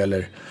bolag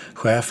eller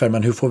chefer,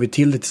 men hur får vi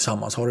till det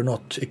tillsammans? Har du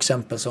något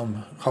exempel som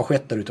har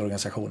skett där ute i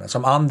organisationen?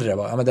 Som andra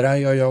var, ja men det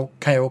där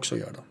kan jag också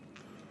göra då.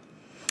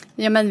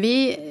 Ja, men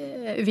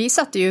vi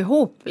satte ju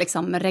ihop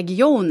liksom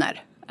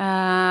regioner.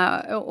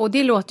 Och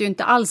det låter ju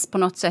inte alls på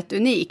något sätt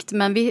unikt.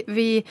 Men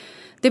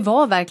det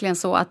var verkligen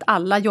så att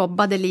alla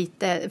jobbade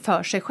lite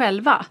för sig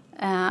själva.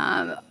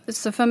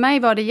 Så för mig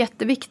var det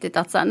jätteviktigt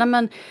att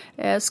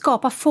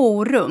skapa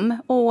forum,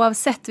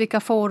 oavsett vilka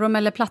forum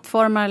eller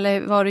plattformar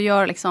eller vad du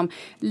gör. Liksom,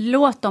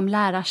 låt dem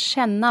lära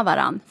känna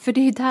varann. För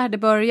det är där det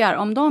börjar.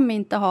 Om de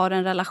inte har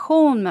en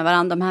relation med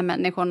varandra, de här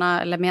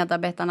människorna eller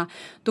medarbetarna,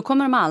 då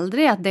kommer de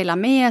aldrig att dela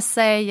med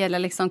sig eller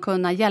liksom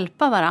kunna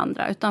hjälpa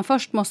varandra. Utan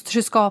först måste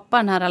du skapa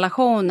den här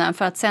relationen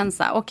för att sen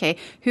säga, okej,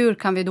 hur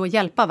kan vi då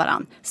hjälpa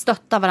varann?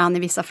 Stötta varann i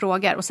vissa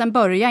frågor. Och sen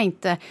börja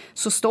inte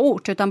så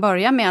stort, utan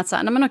börja med att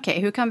säga, nej men okej,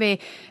 hur kan vi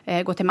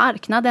gå till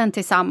marknaden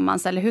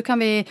tillsammans, eller hur kan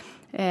vi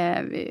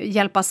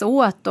hjälpas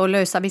åt och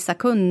lösa vissa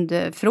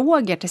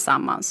kundfrågor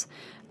tillsammans.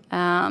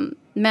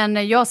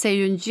 Men jag ser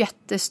ju en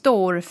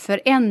jättestor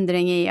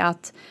förändring i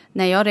att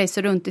när jag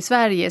reser runt i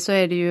Sverige så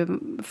är det ju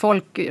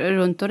folk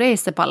runt och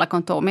reser på alla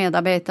kontor,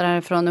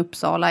 medarbetare från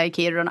Uppsala, i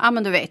Kiruna,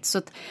 men du vet, så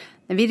att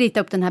när vi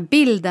ritar upp den här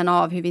bilden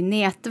av hur vi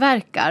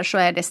nätverkar så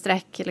är det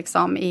streck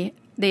liksom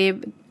det är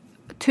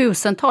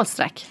tusentals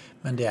streck.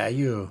 Men det är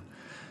ju,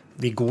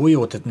 vi går ju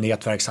åt ett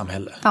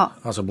nätverkssamhälle. Ja.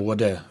 Alltså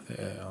både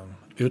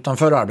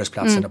utanför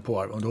arbetsplatsen och på.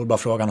 Och då är bara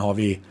frågan, har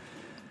vi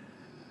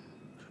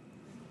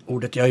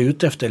ordet jag är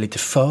ute efter lite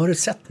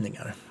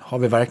förutsättningar. Har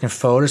vi verkligen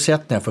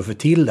förutsättningar för att få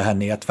till det här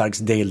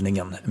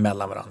nätverksdelningen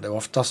mellan varandra?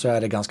 Ofta så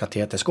är det ganska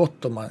täta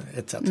skott och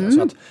etc.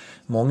 Så att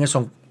många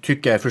som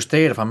tycker jag är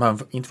frustrerade för att man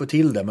inte får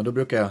till det, men då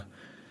brukar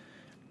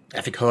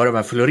jag fick höra av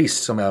en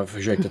florist som jag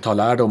försökte ta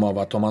lärdom av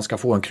att om man ska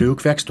få en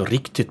krukväxt och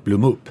riktigt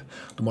blomma upp,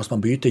 då måste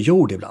man byta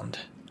jord ibland.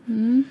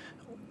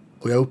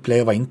 Och jag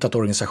upplever inte att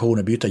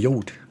organisationer byter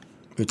jord.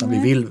 Utan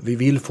vi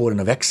vill få den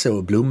att växa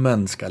och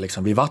blommen ska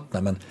liksom bli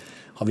vattna. Men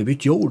har vi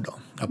bytt jord då?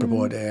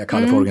 Apropå det jag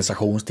kallar för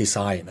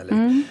organisationsdesign.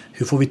 Eller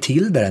hur får vi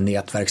till det här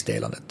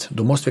nätverksdelandet?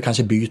 Då måste vi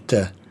kanske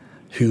byta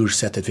hur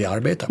sättet vi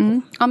arbetar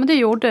på. Ja, men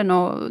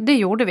det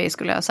gjorde vi,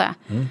 skulle jag säga.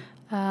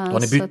 Då har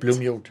ni bytt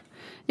blomjord?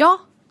 Ja,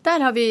 där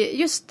har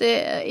vi, just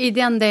i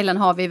den delen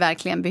har vi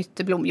verkligen bytt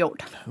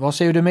blomjord. Vad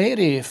ser du mer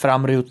i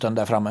framrutan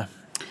där framme?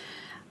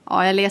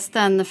 Ja, jag läste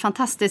en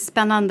fantastiskt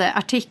spännande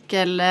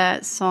artikel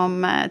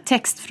som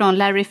text från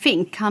Larry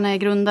Fink. Han är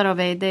grundare och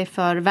vd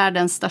för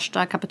världens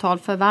största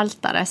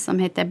kapitalförvaltare som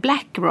heter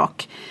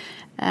BlackRock.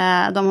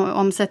 De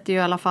omsätter ju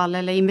i alla fall,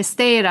 eller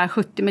investerar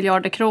 70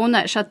 miljarder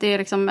kronor. Så att det är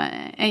liksom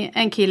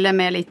en kille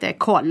med lite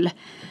koll.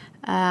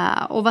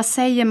 Och vad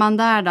säger man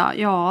där då?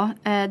 Ja,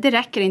 det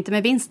räcker inte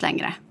med vinst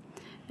längre.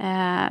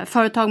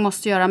 Företag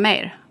måste göra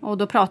mer. Och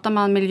då pratar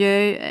man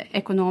miljö,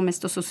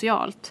 ekonomiskt och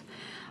socialt.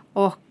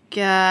 Och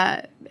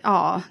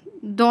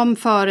de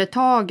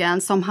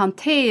företagen som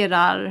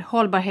hanterar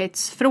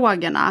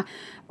hållbarhetsfrågorna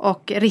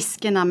och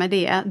riskerna med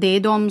det är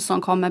de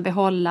som kommer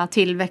behålla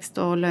tillväxt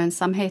och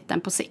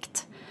lönsamheten på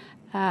sikt.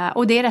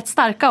 Och det är rätt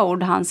starka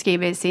ord han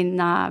skriver i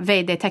sina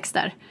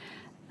vd-texter.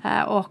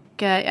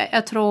 Och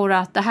jag tror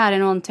att det här är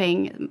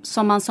någonting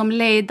som man som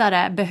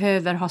ledare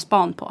behöver ha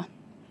span på.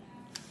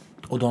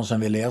 Och de som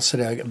vill läsa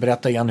det,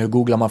 berätta igen, hur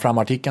googlar man fram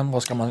artikeln?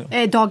 Vad ska man...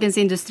 Dagens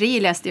Industri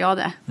läste jag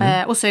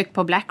det. Och sök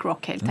på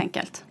BlackRock helt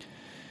enkelt.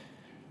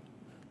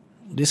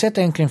 Det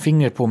sätter egentligen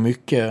fingret på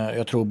mycket,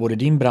 jag tror både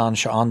din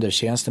bransch och andra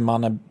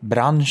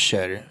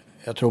tjänstemannabranscher.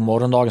 Jag tror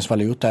morgondagens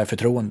valuta är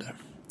förtroende.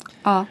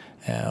 Ja.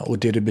 Och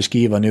det du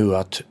beskriver nu,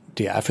 att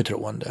det är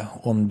förtroende.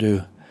 Om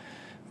du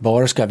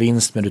bara ska ha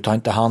vinst men du tar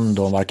inte hand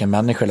om varken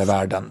människor eller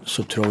världen,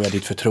 så tror jag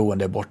ditt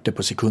förtroende är borta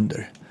på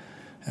sekunder.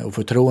 Och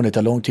förtroendet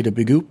tar lång tid att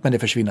bygga upp, men det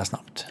försvinner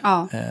snabbt.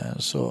 Ja.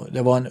 Så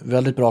det var en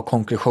väldigt bra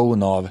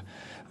konklusion av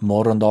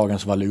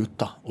morgondagens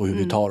valuta och hur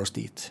vi tar oss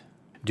dit.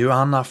 Du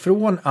Anna,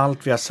 från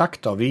allt vi har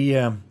sagt då,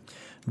 vi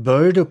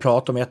började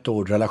prata om ett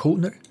ord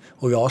relationer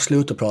och vi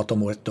avslutade prata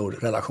om ett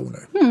ord relationer.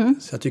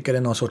 Så jag tycker det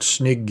är någon sorts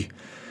snygg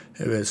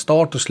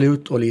start och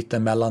slut och lite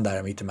mellan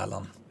där, mitt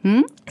emellan.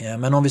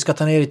 Men om vi ska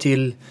ta ner det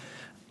till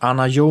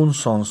Anna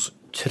Jonssons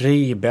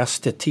 3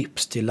 bästa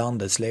tips till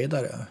landets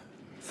ledare.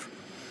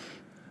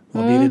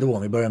 Vad blir det då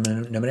om vi börjar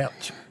med nummer 1?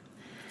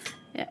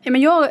 Ja,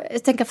 men jag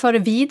tänker föra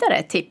vidare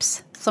ett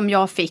tips som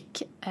jag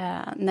fick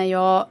när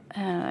jag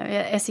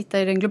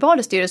sitter i den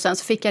globala styrelsen,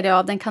 så fick jag det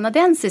av den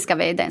kanadensiska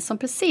vdn som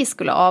precis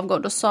skulle avgå.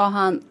 Då sa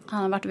han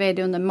har varit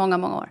vd under många,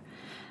 många år.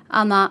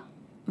 Anna,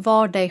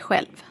 var dig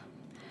själv.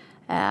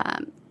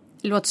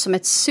 Det låter som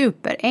ett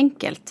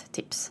superenkelt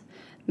tips.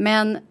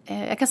 Men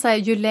jag kan säga,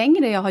 ju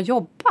längre jag har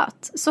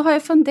jobbat så har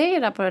jag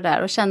funderat på det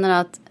där och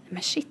känner att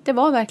men shit, det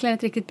var verkligen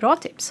ett riktigt bra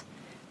tips.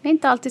 Det är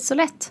inte alltid så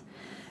lätt.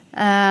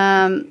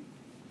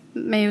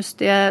 Med just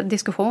det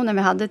diskussionen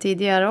vi hade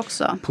tidigare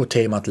också. På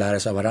temat lära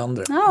sig av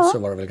varandra, så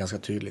var det väl ganska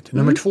tydligt.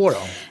 Nummer 2 då?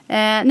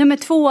 Nummer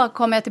 2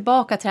 kommer jag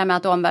tillbaka till det här med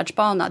att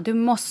omvärldsspana. Du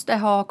måste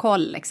ha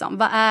koll liksom.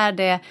 Vad är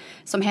det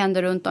som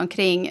händer runt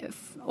omkring?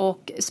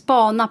 Och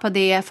spana på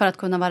det för att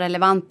kunna vara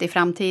relevant i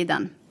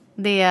framtiden.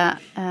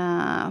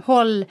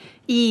 Håll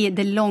i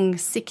det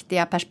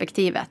långsiktiga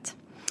perspektivet.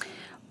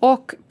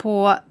 Och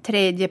på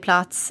 3:e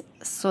plats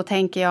så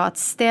tänker jag att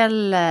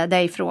ställ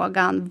dig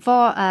frågan,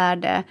 vad är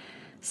det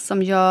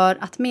som gör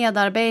att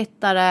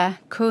medarbetare,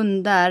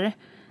 kunder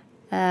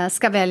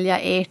ska välja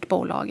ert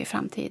bolag i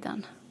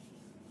framtiden?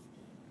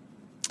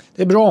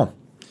 Det är bra.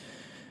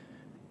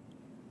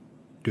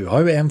 Du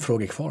har ju en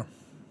fråga kvar.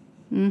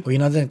 Och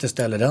innan jag inte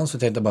ställer den så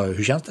tänkte jag bara,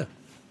 hur känns det?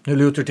 Nu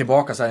lutar du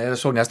tillbaka så här, jag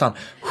såg nästan.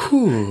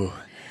 Hur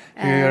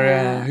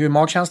är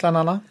magkänslan,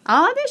 Anna?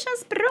 Ja, det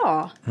känns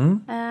bra.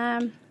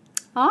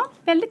 Ja,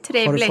 väldigt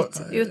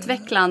trevligt,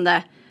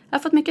 utvecklande. Jag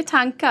har fått mycket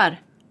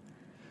tankar.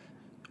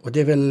 Och det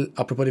är väl,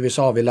 apropå det vi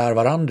sa, vi lär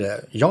varandra.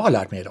 Jag har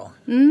lärt mig idag.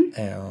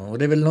 Och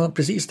det är väl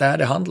precis det här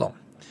det handlar om.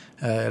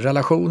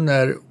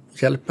 Relationer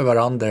hjälper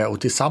varandra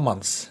och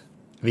tillsammans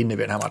vinner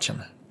vi den här matchen.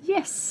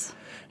 Yes.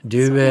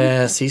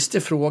 Du, sista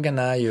frågan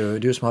är ju,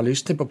 du som har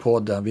lyssnat på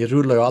podden, vi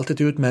rullar ju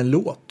alltid ut med en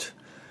låt.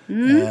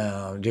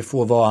 Det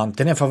får vara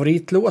antingen en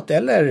favoritlåt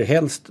eller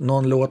helst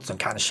någon låt som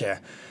kanske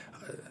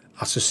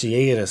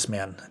associeras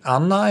med en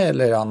Anna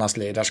eller Annas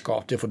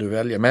ledarskap. Det får du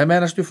välja. Men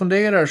medan du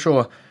funderar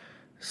så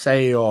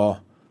säger jag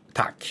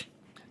tack.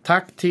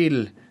 Tack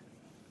till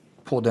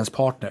poddens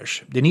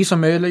partners. Det är ni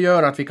som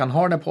möjliggör att vi kan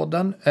ha den här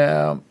podden.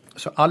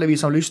 Så alla vi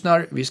som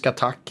lyssnar, vi ska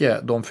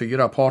tacka de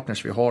 4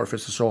 partners vi har för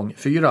säsong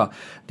 4.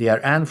 Det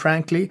är Anne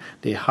Frankly,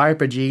 det är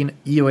Hypergene,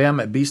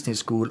 IOM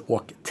Business School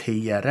och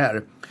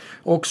TRR.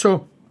 Också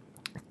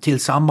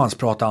tillsammans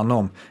pratar han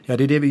om, ja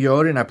det är det vi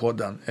gör i den här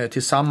podden.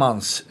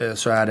 Tillsammans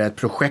så är det ett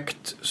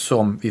projekt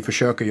som vi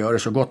försöker göra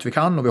så gott vi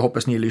kan och vi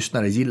hoppas ni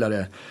lyssnare gillar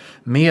det.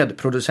 Med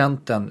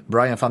producenten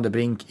Brian van der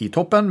Brink i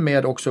toppen,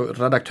 med också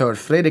redaktör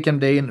Fredrik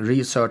Emdén,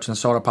 researchen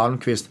Sara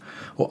Palmqvist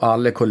och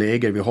alla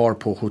kollegor vi har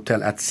på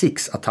Hotel at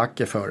Six att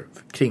tacka för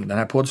kring den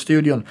här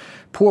poddstudion.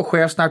 På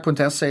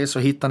chefsnack.se så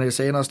hittar ni det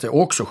senaste,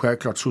 också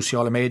självklart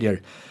sociala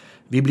medier.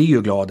 Vi blir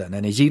ju glada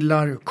när ni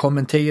gillar,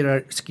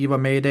 kommenterar, skriver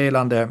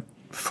meddelande.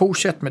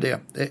 Fortsätt med det.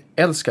 Det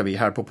älskar vi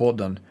här på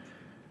podden.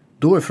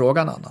 Då är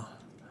frågan, Anna,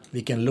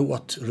 vilken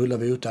låt rullar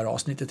vi ut det här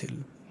avsnittet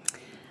till?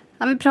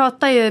 Ja, vi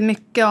pratar ju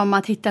mycket om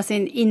att hitta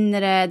sin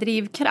inre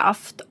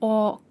drivkraft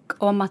och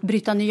om att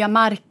bryta nya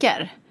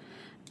marker.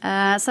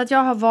 Så att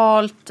jag har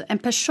valt en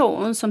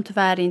person som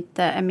tyvärr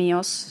inte är med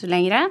oss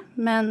längre,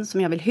 men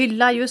som jag vill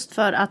hylla just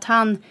för att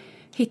han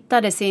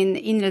hittade sin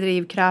inre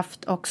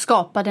drivkraft och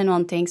skapade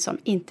någonting som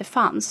inte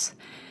fanns.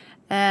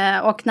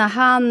 Och när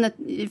han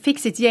fick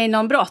sitt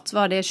genombrott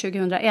var det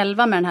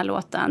 2011 med den här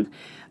låten.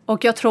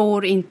 Och jag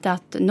tror inte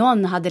att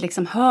någon hade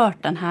liksom hört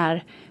den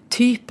här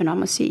typen av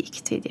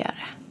musik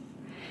tidigare.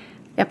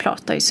 Jag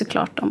pratar ju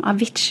såklart om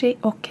Avicii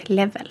och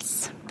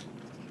Levels.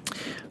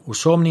 Och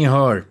som ni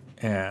hör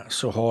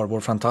så har vår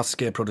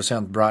fantastiska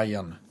producent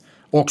Brian,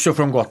 också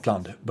från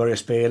Gotland, börjat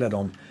spela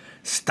de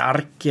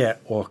starka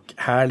och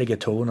härliga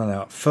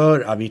tonerna för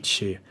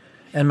Avicii.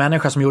 En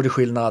människa som gjorde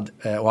skillnad,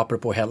 och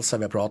apropå hälsa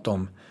vi har pratat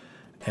om,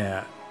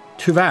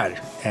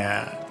 tyvärr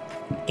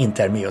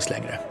inte är med oss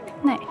längre.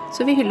 Nej,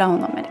 så vi hyllar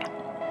honom med det.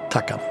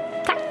 Tack, Anna.